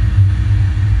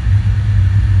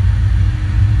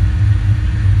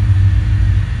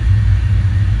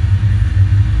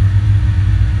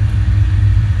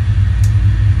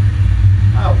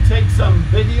 I'll take some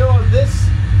video of this,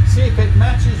 see if it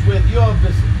matches with your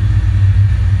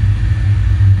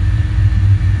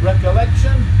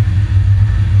recollection.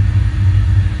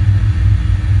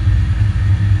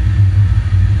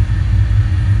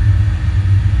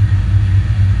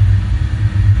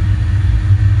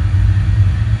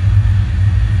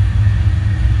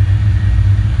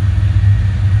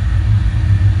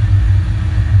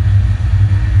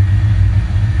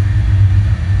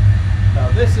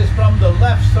 This is from the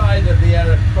left side of the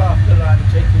aircraft that I'm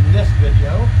taking this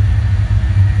video.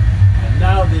 And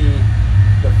now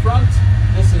the front,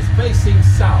 this is facing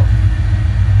south.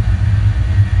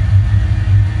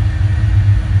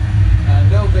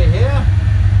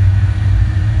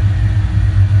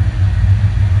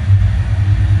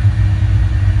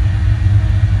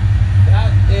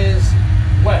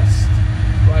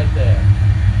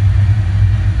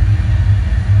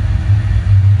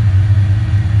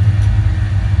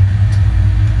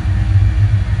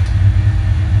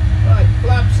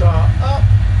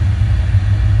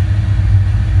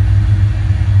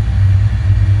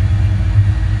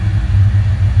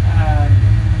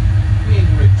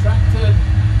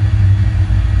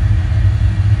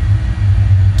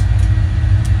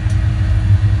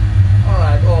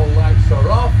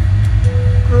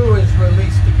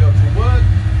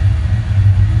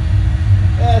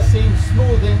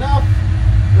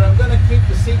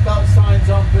 seatbelt signs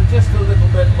on for just a little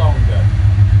bit longer.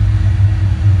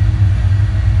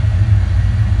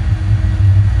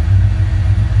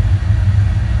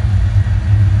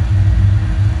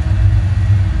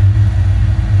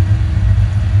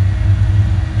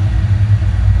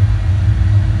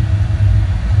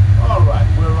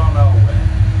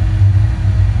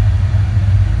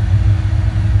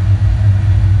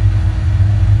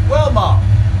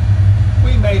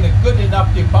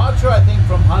 Departure, I think,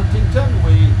 from Huntington.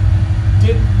 We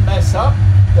didn't mess up.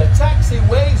 The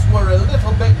taxiways were a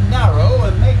little bit narrow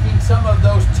and making some of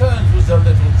those turns was a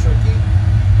little tricky.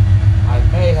 I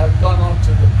may have gone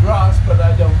onto the grass, but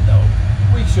I don't know.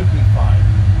 We should be fine.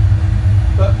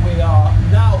 But we are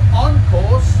now on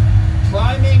course,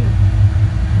 climbing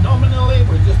nominally.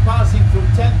 We're just passing through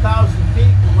 10,000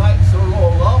 feet. The lights are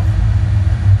all off.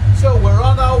 So we're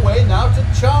on our way now to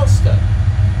Charleston.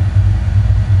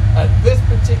 At this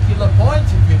particular point,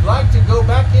 if you'd like to go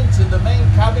back into the main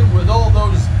cabin with all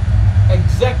those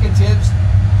executives,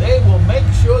 they will make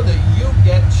sure that you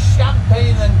get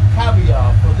champagne and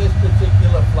caviar for this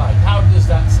particular flight. How does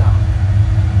that sound?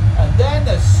 And then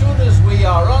as soon as we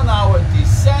are on our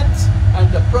descent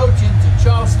and approaching to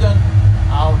Charleston,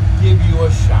 I'll give you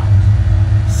a shout.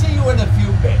 See you in a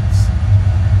few bits.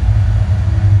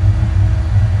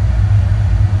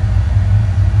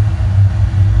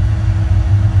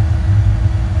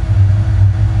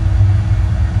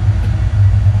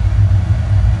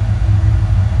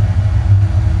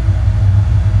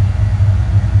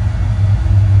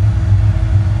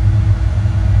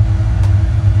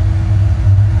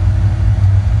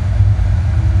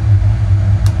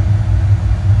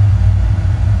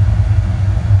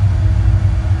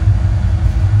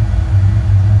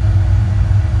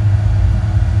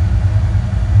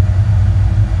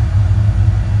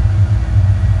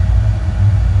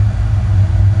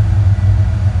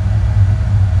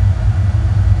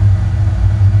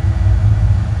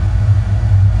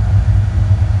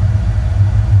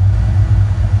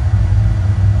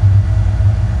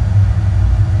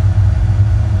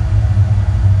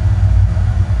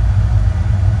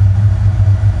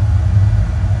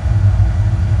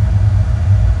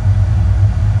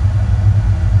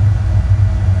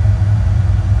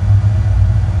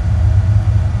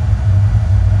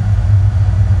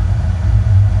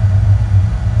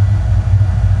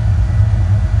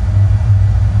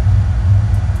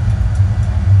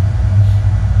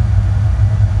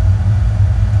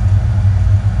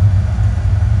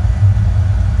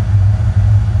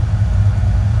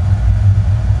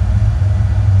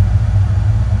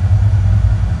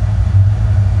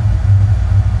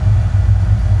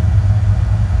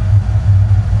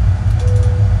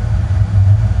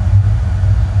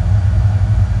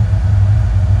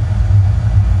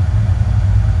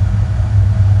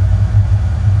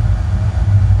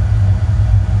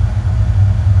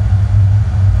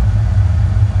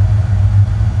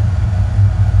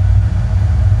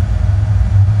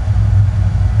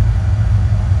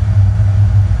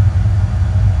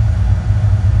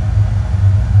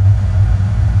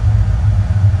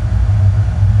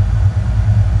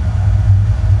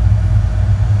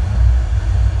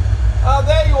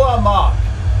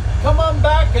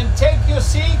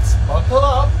 Seats, buckle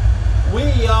up.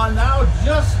 We are now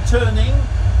just turning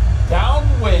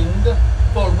downwind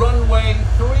for runway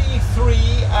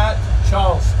 33 at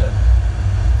Charleston.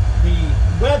 The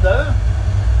weather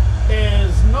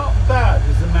is not bad,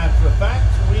 as a matter of fact.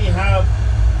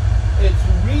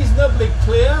 It's reasonably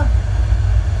clear.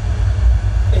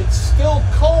 It's still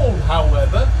cold,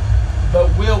 however,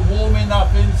 but we're warm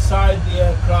enough inside the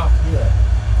aircraft here.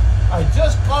 I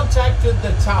just contacted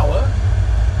the tower,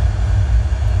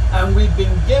 and we've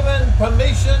been given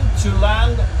permission to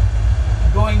land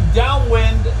going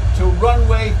downwind to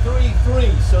runway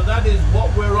 33. So that is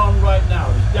what we're on right now,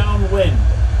 is downwind.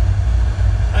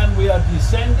 And we are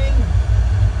descending.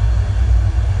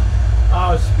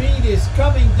 Our speed is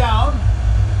coming down,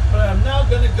 but I'm now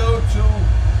going to go to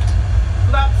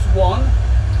flaps 1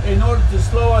 in order to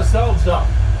slow ourselves up.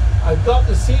 I've got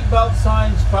the seatbelt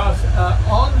signs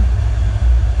on.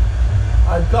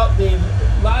 I've got the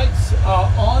lights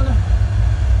are on.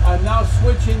 I'm now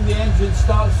switching the engine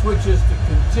start switches to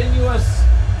continuous.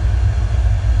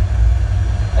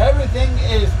 Everything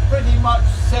is pretty much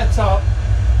set up,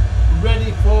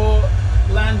 ready for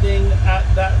landing at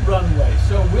that runway.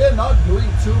 So we're not doing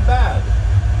too bad.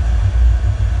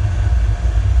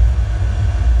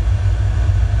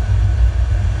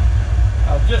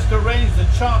 I'll just arrange the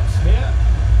charts here.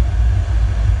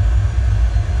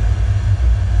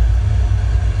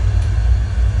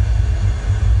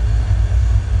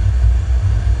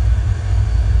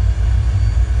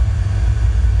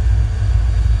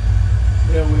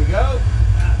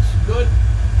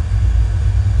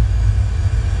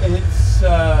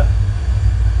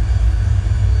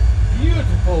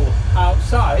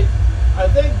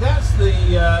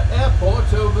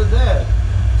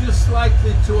 just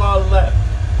slightly to our left.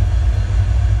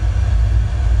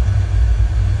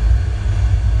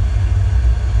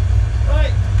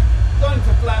 Right, going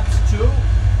to flaps 2.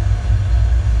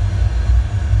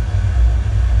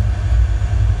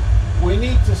 We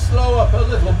need to slow up a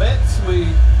little bit. We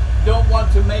don't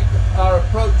want to make our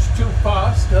approach too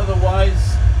fast,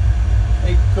 otherwise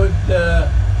it could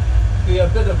be a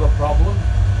bit of a problem.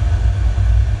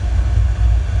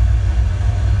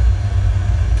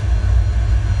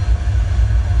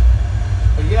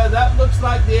 But yeah, that looks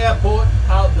like the airport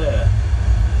out there.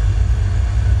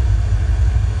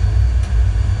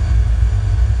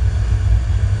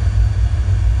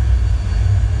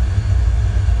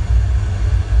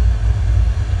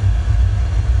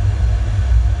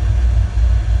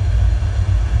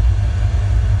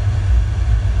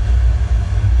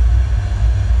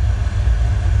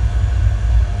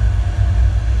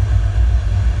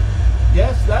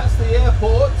 Yes, that's the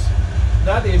airport.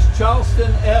 That is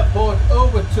Charleston Airport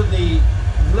over to the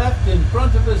left in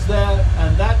front of us there,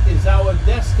 and that is our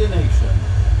destination.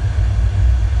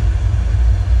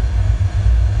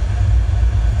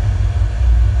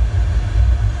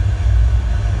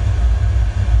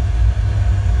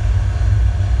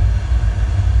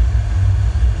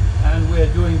 And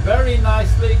we're doing very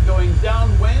nicely, going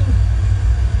downwind.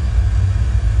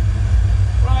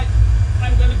 Right,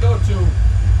 I'm going to go to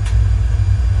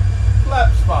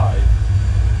flaps 5.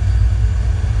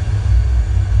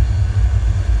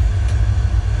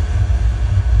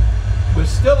 We're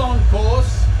still on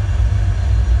course.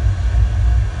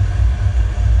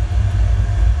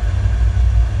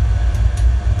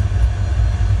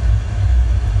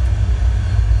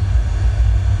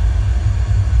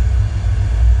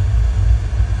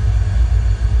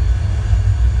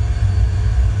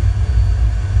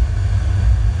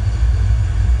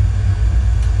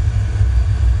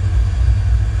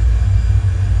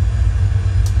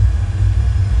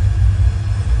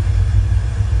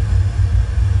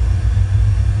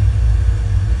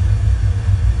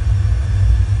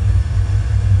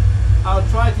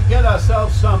 Try to get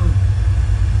ourselves some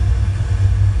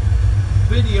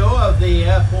video of the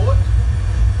airport.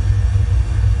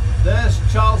 There's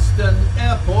Charleston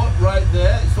Airport right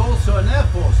there. It's also an Air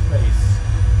Force base.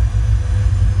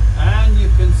 And you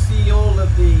can see all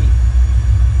of the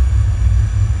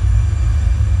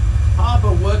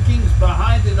harbour workings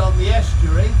behind it on the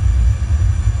estuary.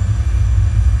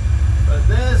 But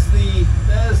there's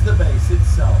the base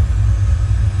itself.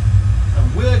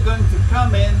 And we're going to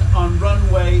come in on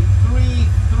runway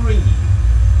 33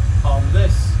 on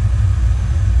this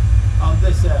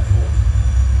airport.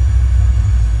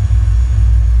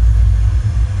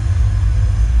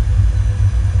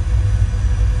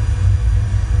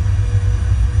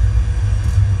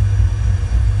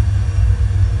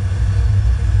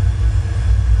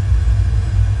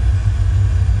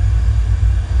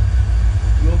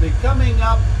 We'll be coming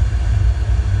up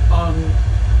on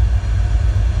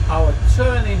our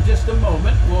turn in just a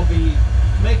moment. We'll be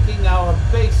making our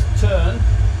base turn.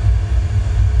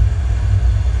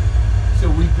 So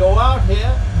we go out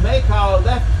here, make our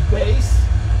left base,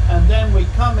 and then we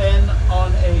come in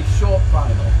on a short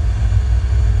final.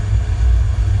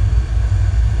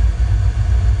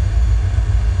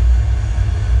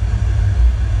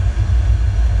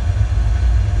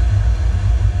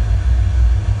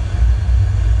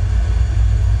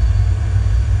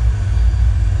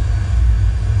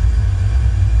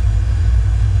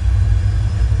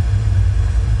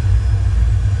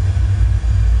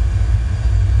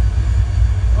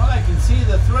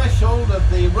 Threshold of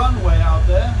the runway out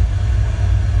there.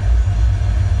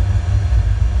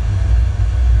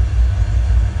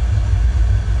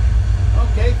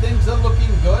 Okay, things are looking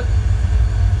good.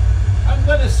 I'm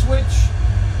going to switch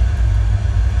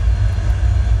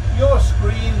your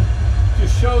screen to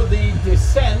show the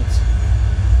descent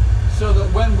so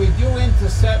that when we do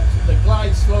intercept the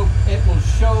glide slope, it will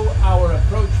show our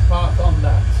approach path on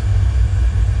that.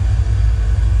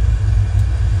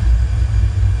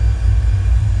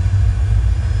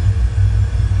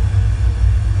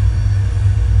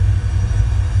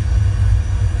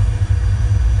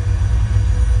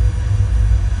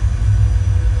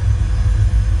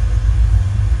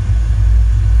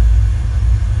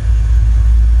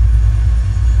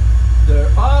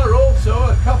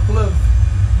 Couple of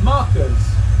markers.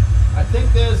 I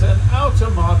think there's an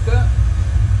outer marker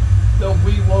that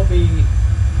we will be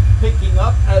picking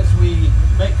up as we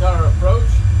make our approach.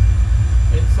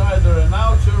 It's either an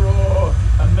outer or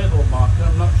a middle marker,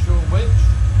 I'm not sure which.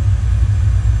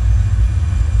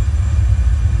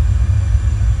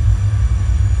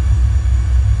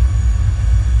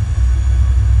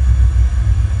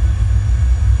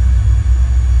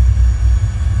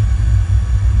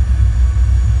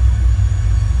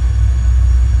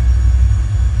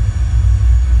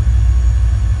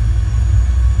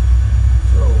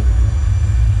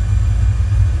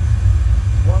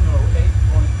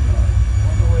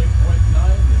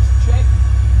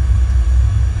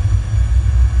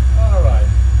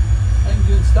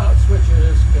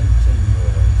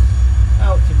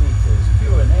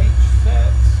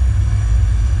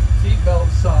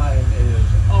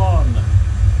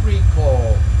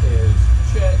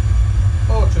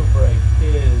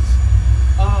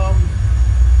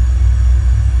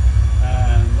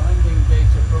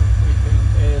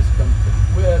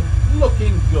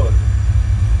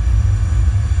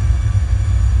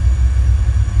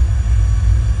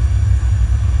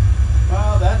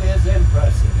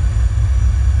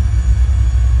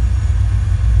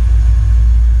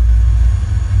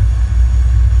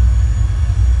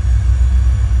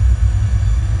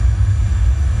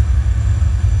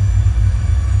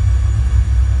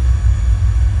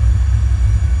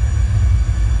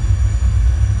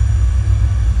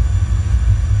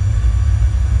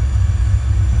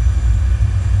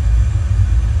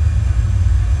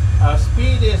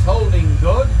 is holding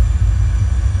good.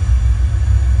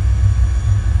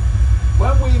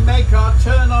 When we make our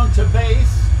turn onto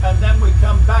base and then we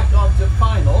come back onto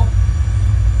final,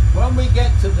 when we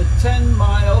get to the 10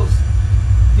 miles,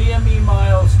 DME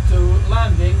miles to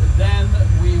landing, then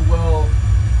we will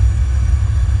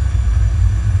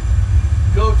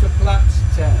go to flaps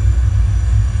 10.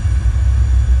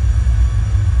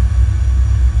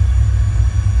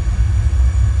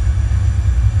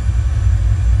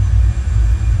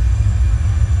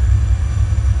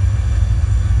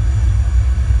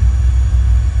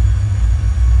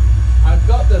 I've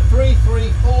got the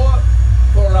 334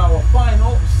 for our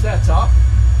final setup.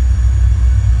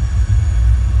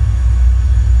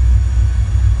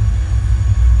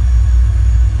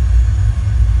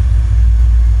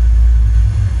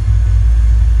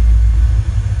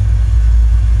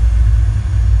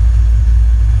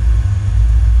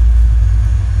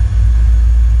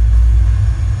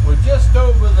 We're just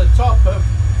over the top of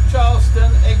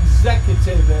Charleston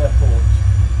Executive Airport.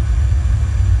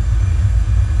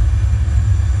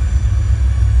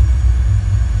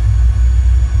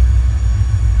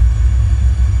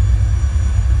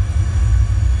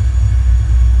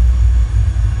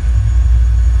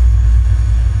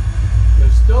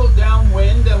 Still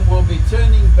downwind and we'll be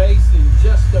turning base in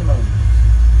just a moment.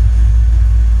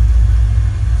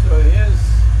 So here's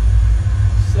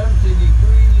 70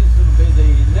 degrees will be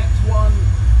the next one.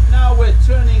 Now we're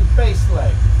turning base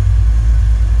leg.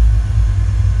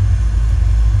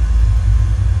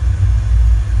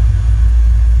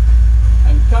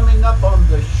 And coming up on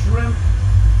the shrimp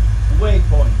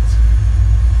waypoint.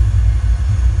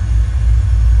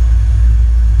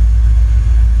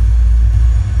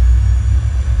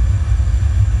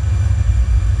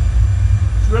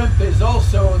 Shrimp is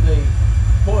also the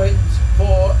point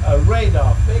for a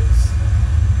radar fix.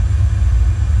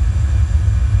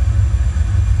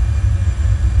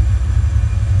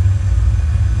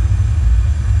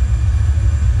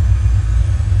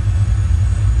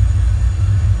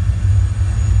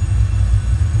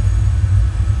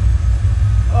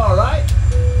 All right,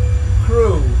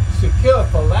 crew secure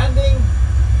for landing.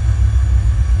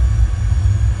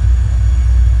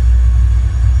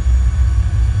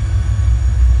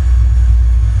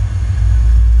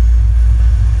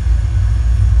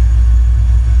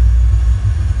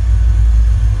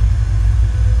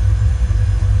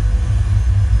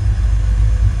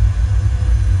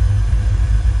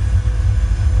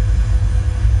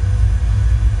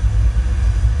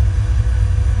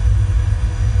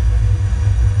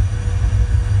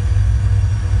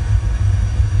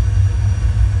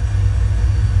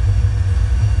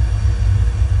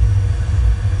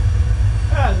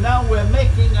 Now we're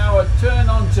making our turn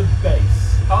onto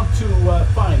base, onto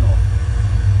final.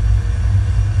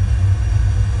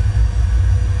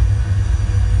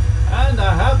 And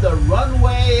I have the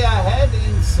runway ahead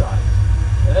in sight.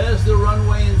 There's the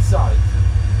runway in sight.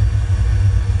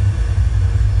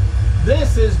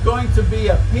 This is going to be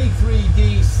a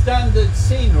P3D standard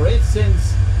scenery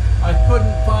since I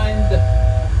couldn't find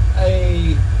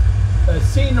a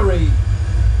scenery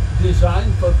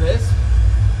design for this.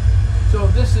 So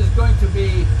this is going to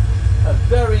be a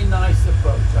very nice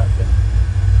approach, I think.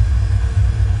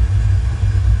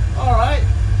 All right,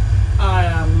 I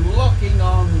am locking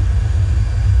on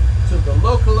to the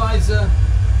localizer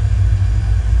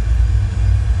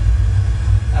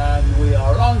and we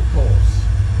are on course.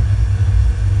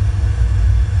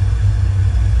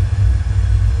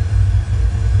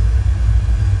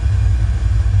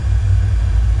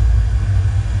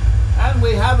 And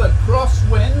we have a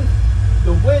crosswind.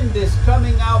 The wind is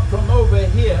coming out from over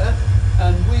here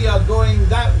and we are going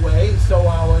that way, so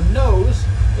our nose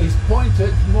is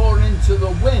pointed more into the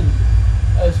wind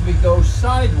as we go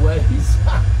sideways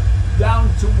down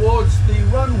towards the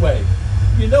runway.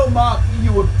 You know, Mark,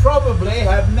 you would probably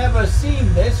have never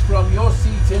seen this from your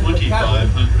seat in the cabin.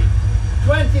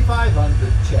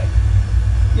 2500, check.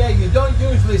 Yeah, you don't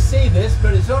usually see this,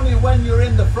 but it's only when you're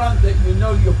in the front that you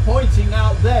know you're pointing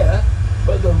out there,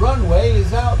 but the runway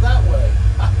is out that way.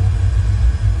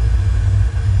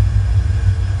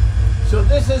 So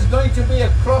this is going to be a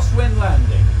crosswind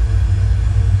landing.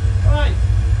 Right,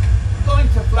 going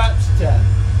to flaps 10.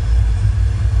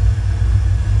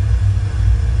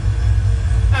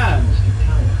 And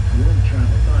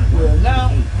we're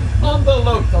now on the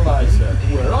localizer.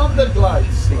 We're on the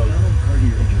glide slope.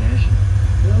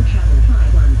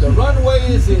 The runway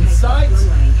is in sight.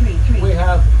 We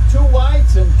have 2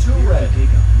 whites and 2 red.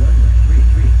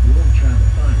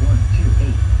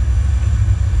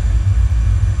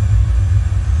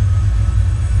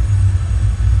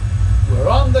 We're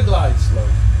on the glide slope.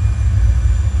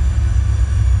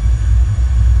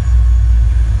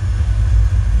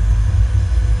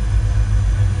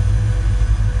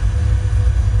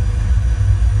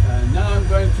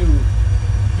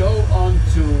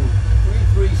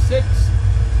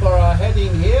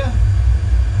 landing here.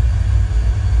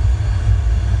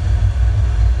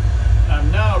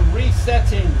 I'm now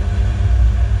resetting.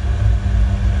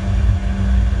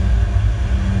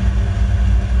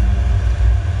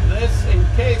 This in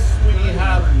case we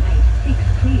have 186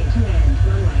 clear to land.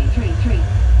 Runway 33.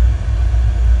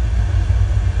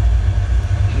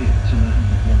 Clear to land.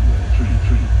 Runway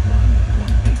 33. Ryanair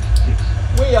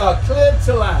 186. we are cleared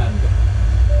to land.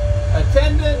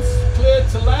 Attendants cleared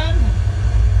to land.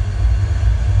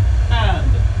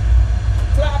 And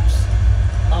flaps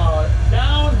are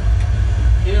down.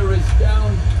 Gear is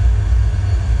down.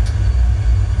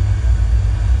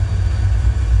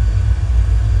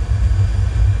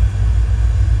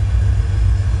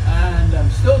 And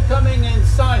I'm still coming in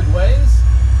sideways.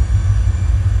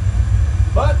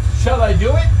 But shall I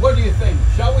do it? What do you think?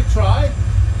 Shall we try?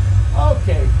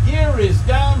 Okay, gear is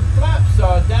down, flaps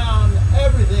are down,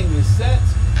 everything is set.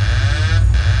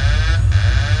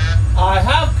 I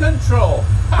have control.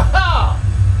 Ha ha!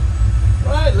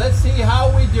 Right, let's see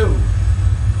how we do.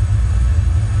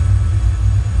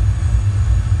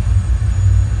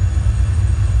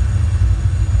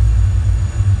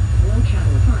 World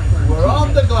Travel 518. We're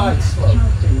on the glide slope.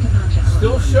 Charleston departure.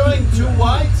 Still showing 2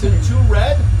 whites and 2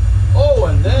 red. Oh,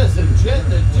 and there's a jet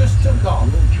that just took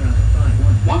off. World Travel 518.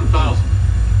 1,000.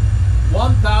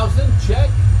 1,000, check.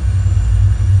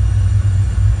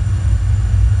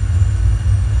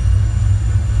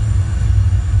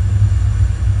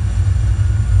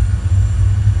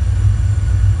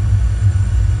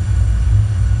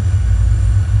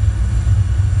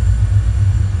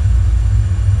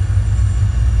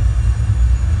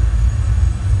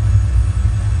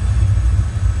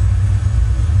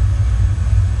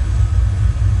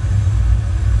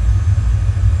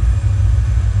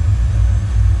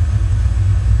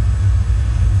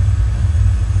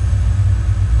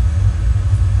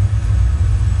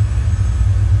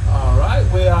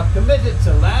 Committed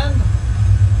to land.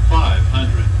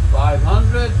 500.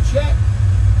 500, check.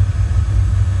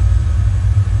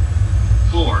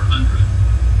 400.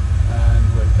 And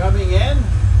we're coming in.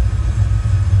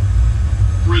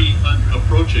 300.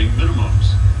 Approaching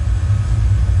minimums.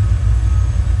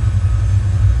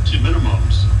 To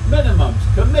minimums. Minimums,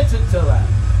 committed to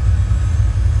land.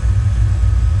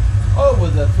 Over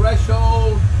the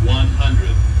threshold.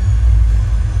 100.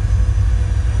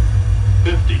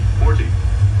 50. 40.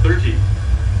 30.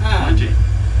 And 20.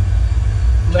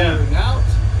 flaring out.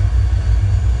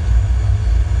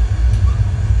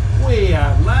 We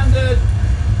have landed.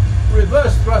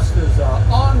 Reverse thrusters are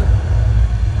on.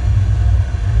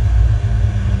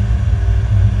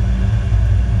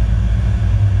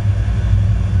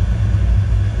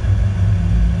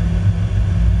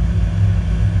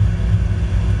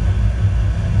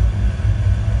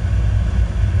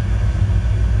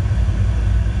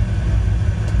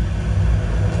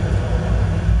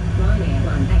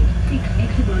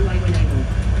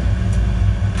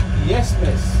 Yes,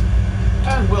 miss.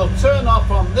 And we'll turn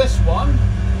off on this one.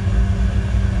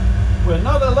 We're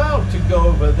not allowed to go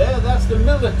over there. That's the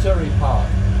military part.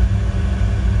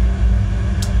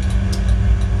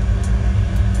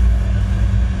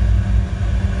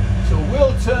 So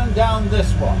we'll turn down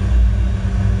this one.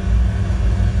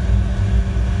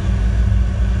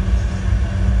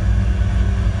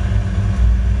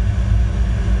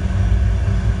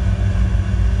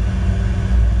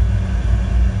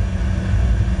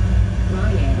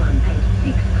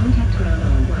 Contact ground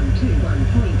on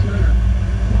 121.9 up.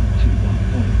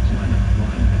 121.9 up.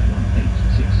 Ryanair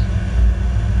 186.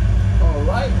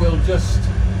 Alright, we'll just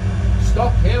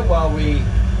stop here while we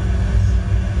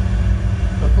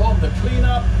perform the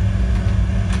cleanup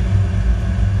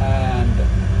and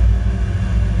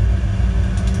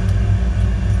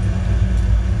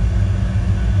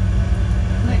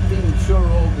making sure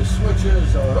all the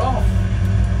switches are off.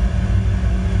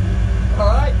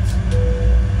 Alright.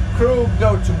 Crew,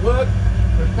 go to work,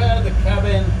 prepare the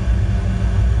cabin.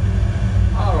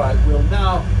 All right, we'll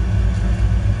now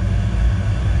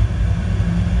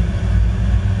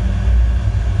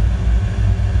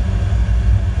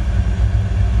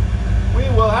we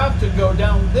will have to go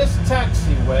down this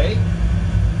taxiway.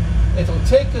 It'll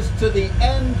take us to the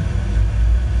end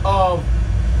of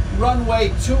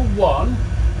runway 21.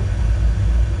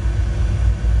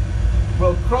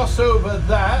 We'll cross over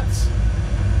that.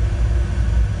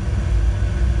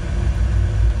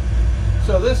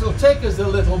 So this will take us a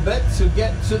little bit to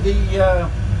get to the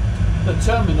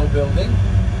terminal building.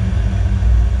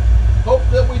 Hope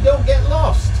that we don't get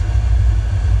lost.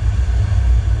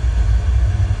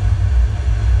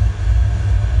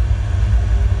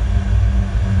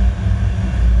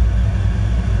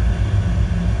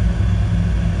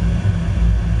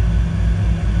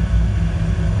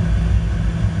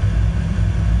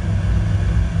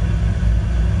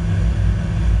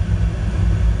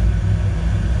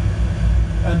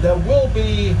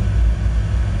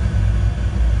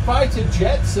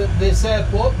 jets at this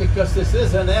airport because this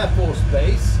is an Air Force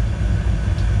base,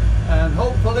 and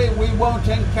hopefully we won't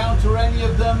encounter any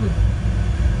of them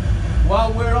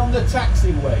while we're on the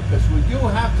taxiway, because we do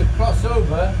have to cross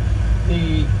over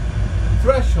the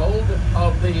threshold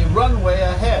of the runway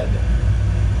ahead.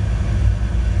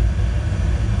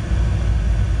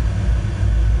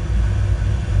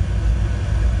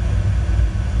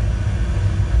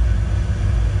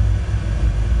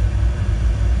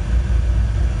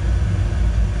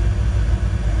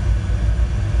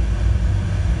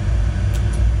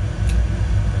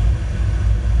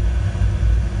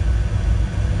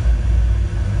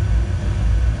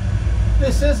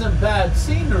 This isn't bad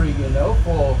scenery, you know,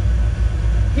 for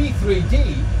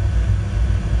P3D.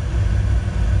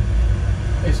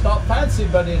 It's not fancy,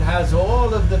 but it has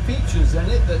all of the features in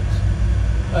it that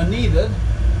are needed.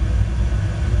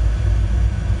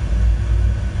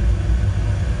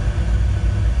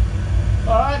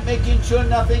 Alright, making sure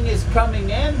nothing is coming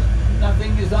in,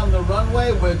 nothing is on the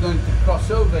runway. We're going to cross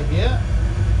over here.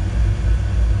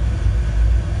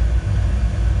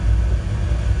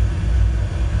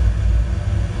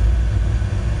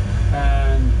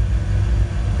 And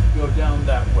go down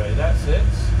that way. That's it.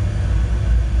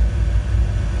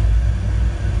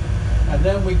 And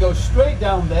then we go straight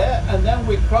down there, and then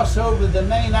we cross over the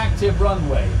main active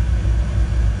runway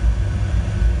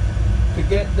to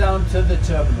get down to the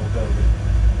terminal building.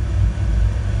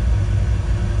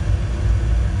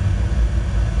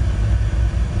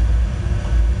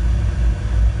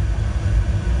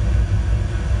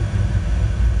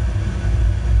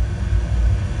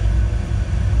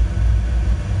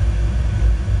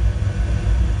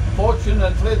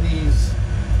 Fortunately, these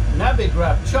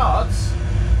Navigraph charts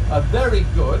are very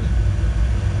good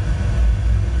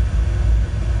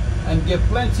and give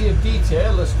plenty of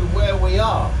detail as to where we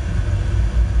are.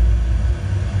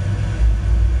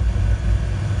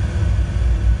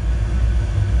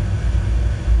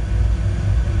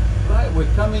 Right,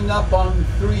 we're coming up on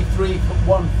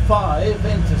 3315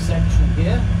 intersection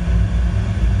here.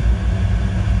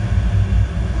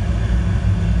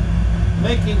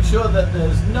 Making sure that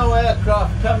there's no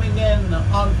aircraft coming in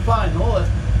on final.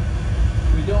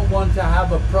 We don't want to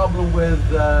have a problem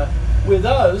with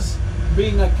us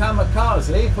being a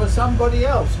kamikaze for somebody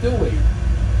else, do we?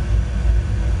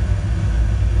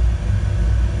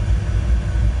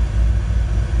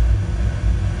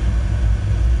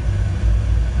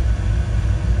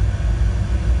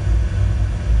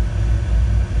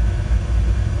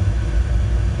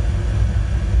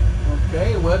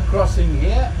 Okay, we're crossing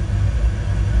here.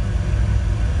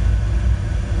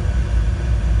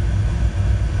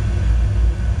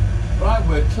 Right,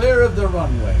 we're clear of the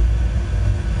runway.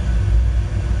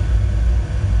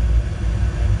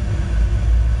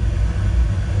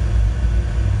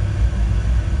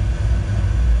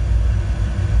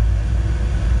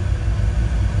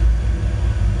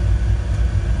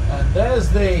 And there's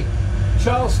the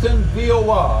Charleston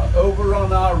VOR over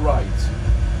on our right.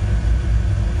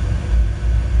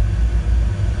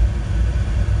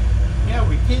 Yeah,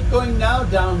 we keep going now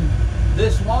down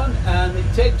this one, and it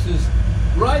takes us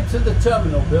right to the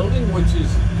terminal building, which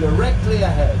is directly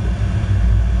ahead.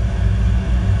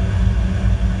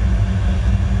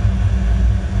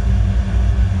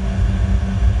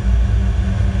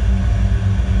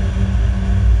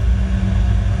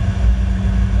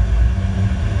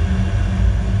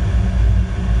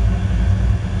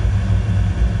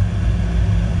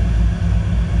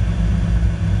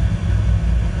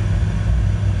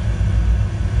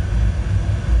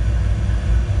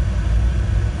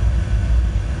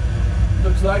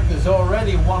 Like there's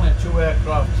already one or two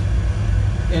aircraft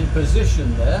in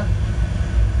position there.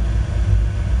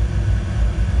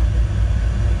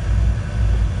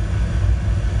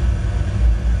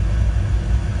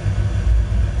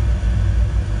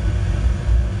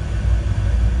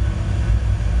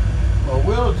 Well,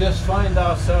 we'll just find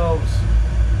ourselves,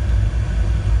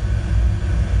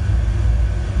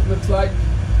 looks like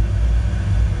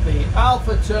the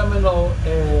Alpha terminal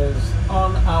is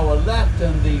on our left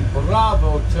and the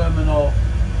Bravo terminal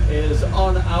is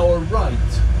on our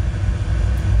right.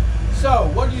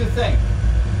 So, what do you think?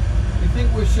 You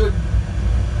think we should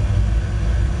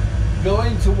go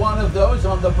into one of those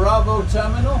on the Bravo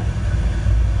terminal?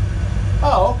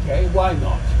 Oh, okay, why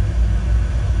not?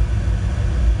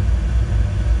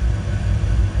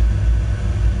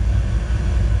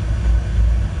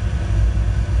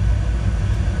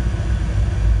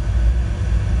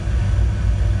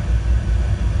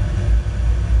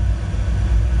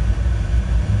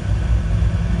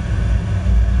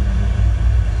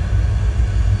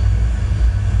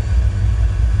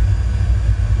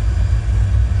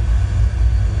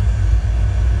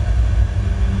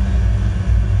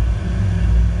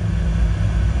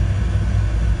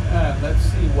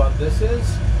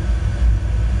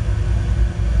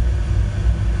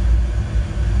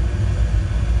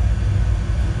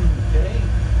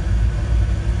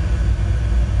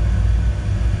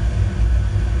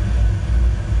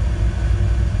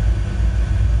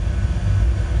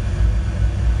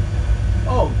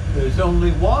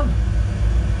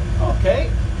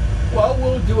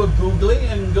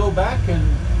 go back and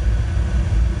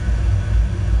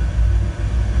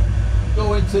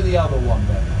go into the other one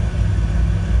then.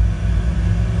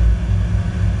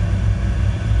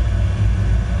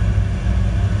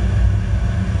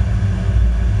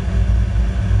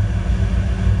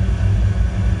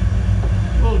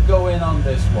 We'll go in on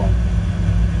this one.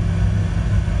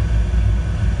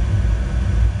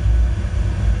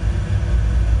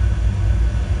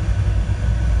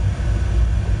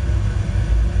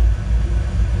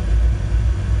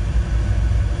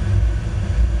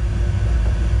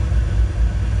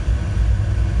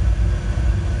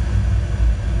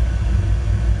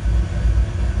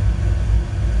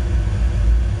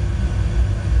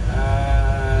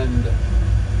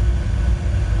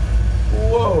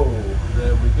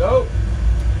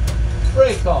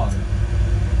 Brake on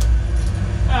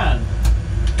and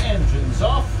engines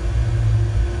off,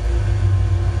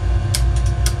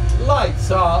 lights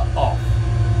are off.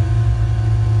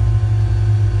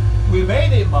 We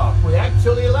made it, Mark. We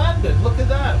actually landed. Look at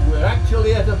that. We're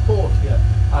actually at a port here.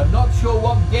 I'm not sure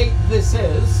what gate this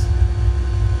is,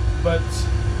 but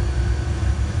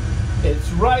it's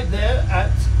right there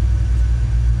at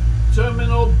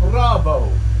Terminal Bravo.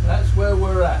 That's where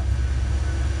we're at.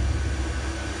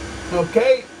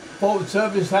 Okay, forward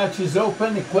service hatch is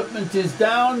open, equipment is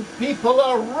down, people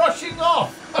are rushing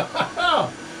off.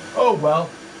 Oh well,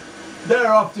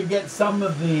 they're off to get some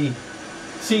of the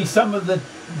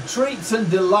treats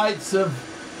and delights of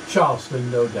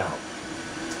Charleston, no doubt.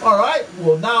 All right,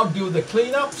 we'll now do the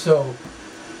cleanup, so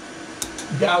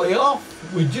galley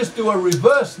off. We just do a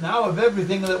reverse now of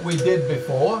everything that we did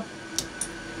before.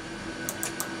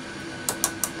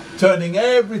 Turning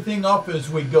everything off as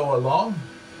we go along.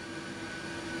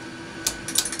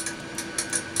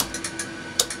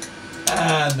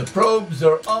 And the probes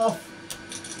are off,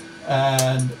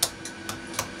 and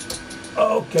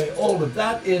okay, all of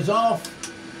that is off.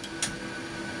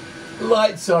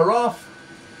 Lights are off.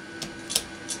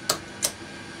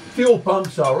 Fuel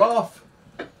pumps are off.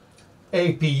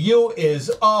 APU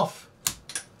is off.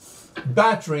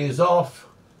 Battery is off.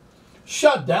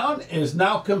 Shutdown is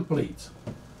now complete.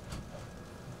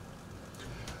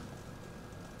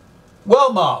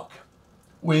 Well, Mark,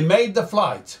 we made the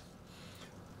flight.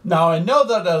 Now, I know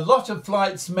that a lot of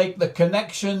flights make the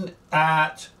connection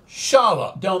at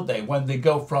Charlotte, don't they, when they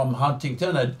go from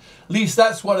Huntington? At least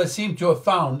that's what I seem to have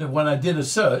found when I did a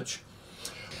search.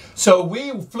 So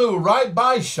we flew right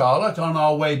by Charlotte on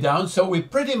our way down, so we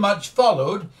pretty much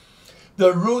followed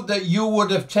the route that you would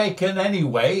have taken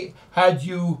anyway had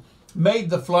you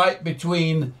made the flight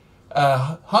between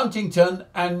Huntington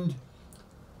and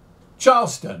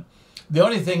Charleston. The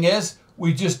only thing is,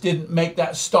 we just didn't make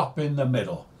that stop in the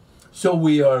middle. So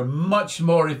we are a much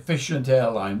more efficient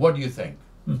airline. What do you think?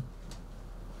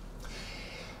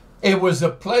 It was a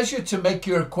pleasure to make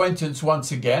your acquaintance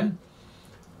once again.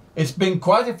 It's been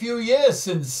quite a few years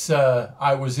since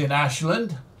I was in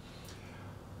Ashland,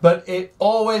 but it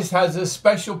always has a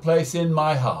special place in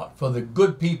my heart for the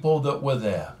good people that were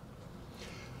there.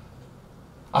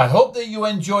 I hope that you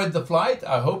enjoyed the flight.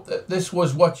 I hope that this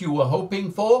was what you were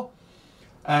hoping for.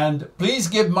 And please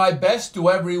give my best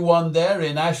to everyone there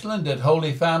in Ashland at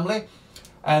Holy Family.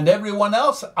 And everyone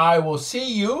else, I will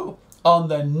see you on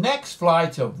the next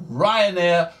flight of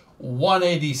Ryanair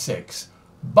 186.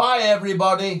 Bye,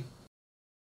 everybody.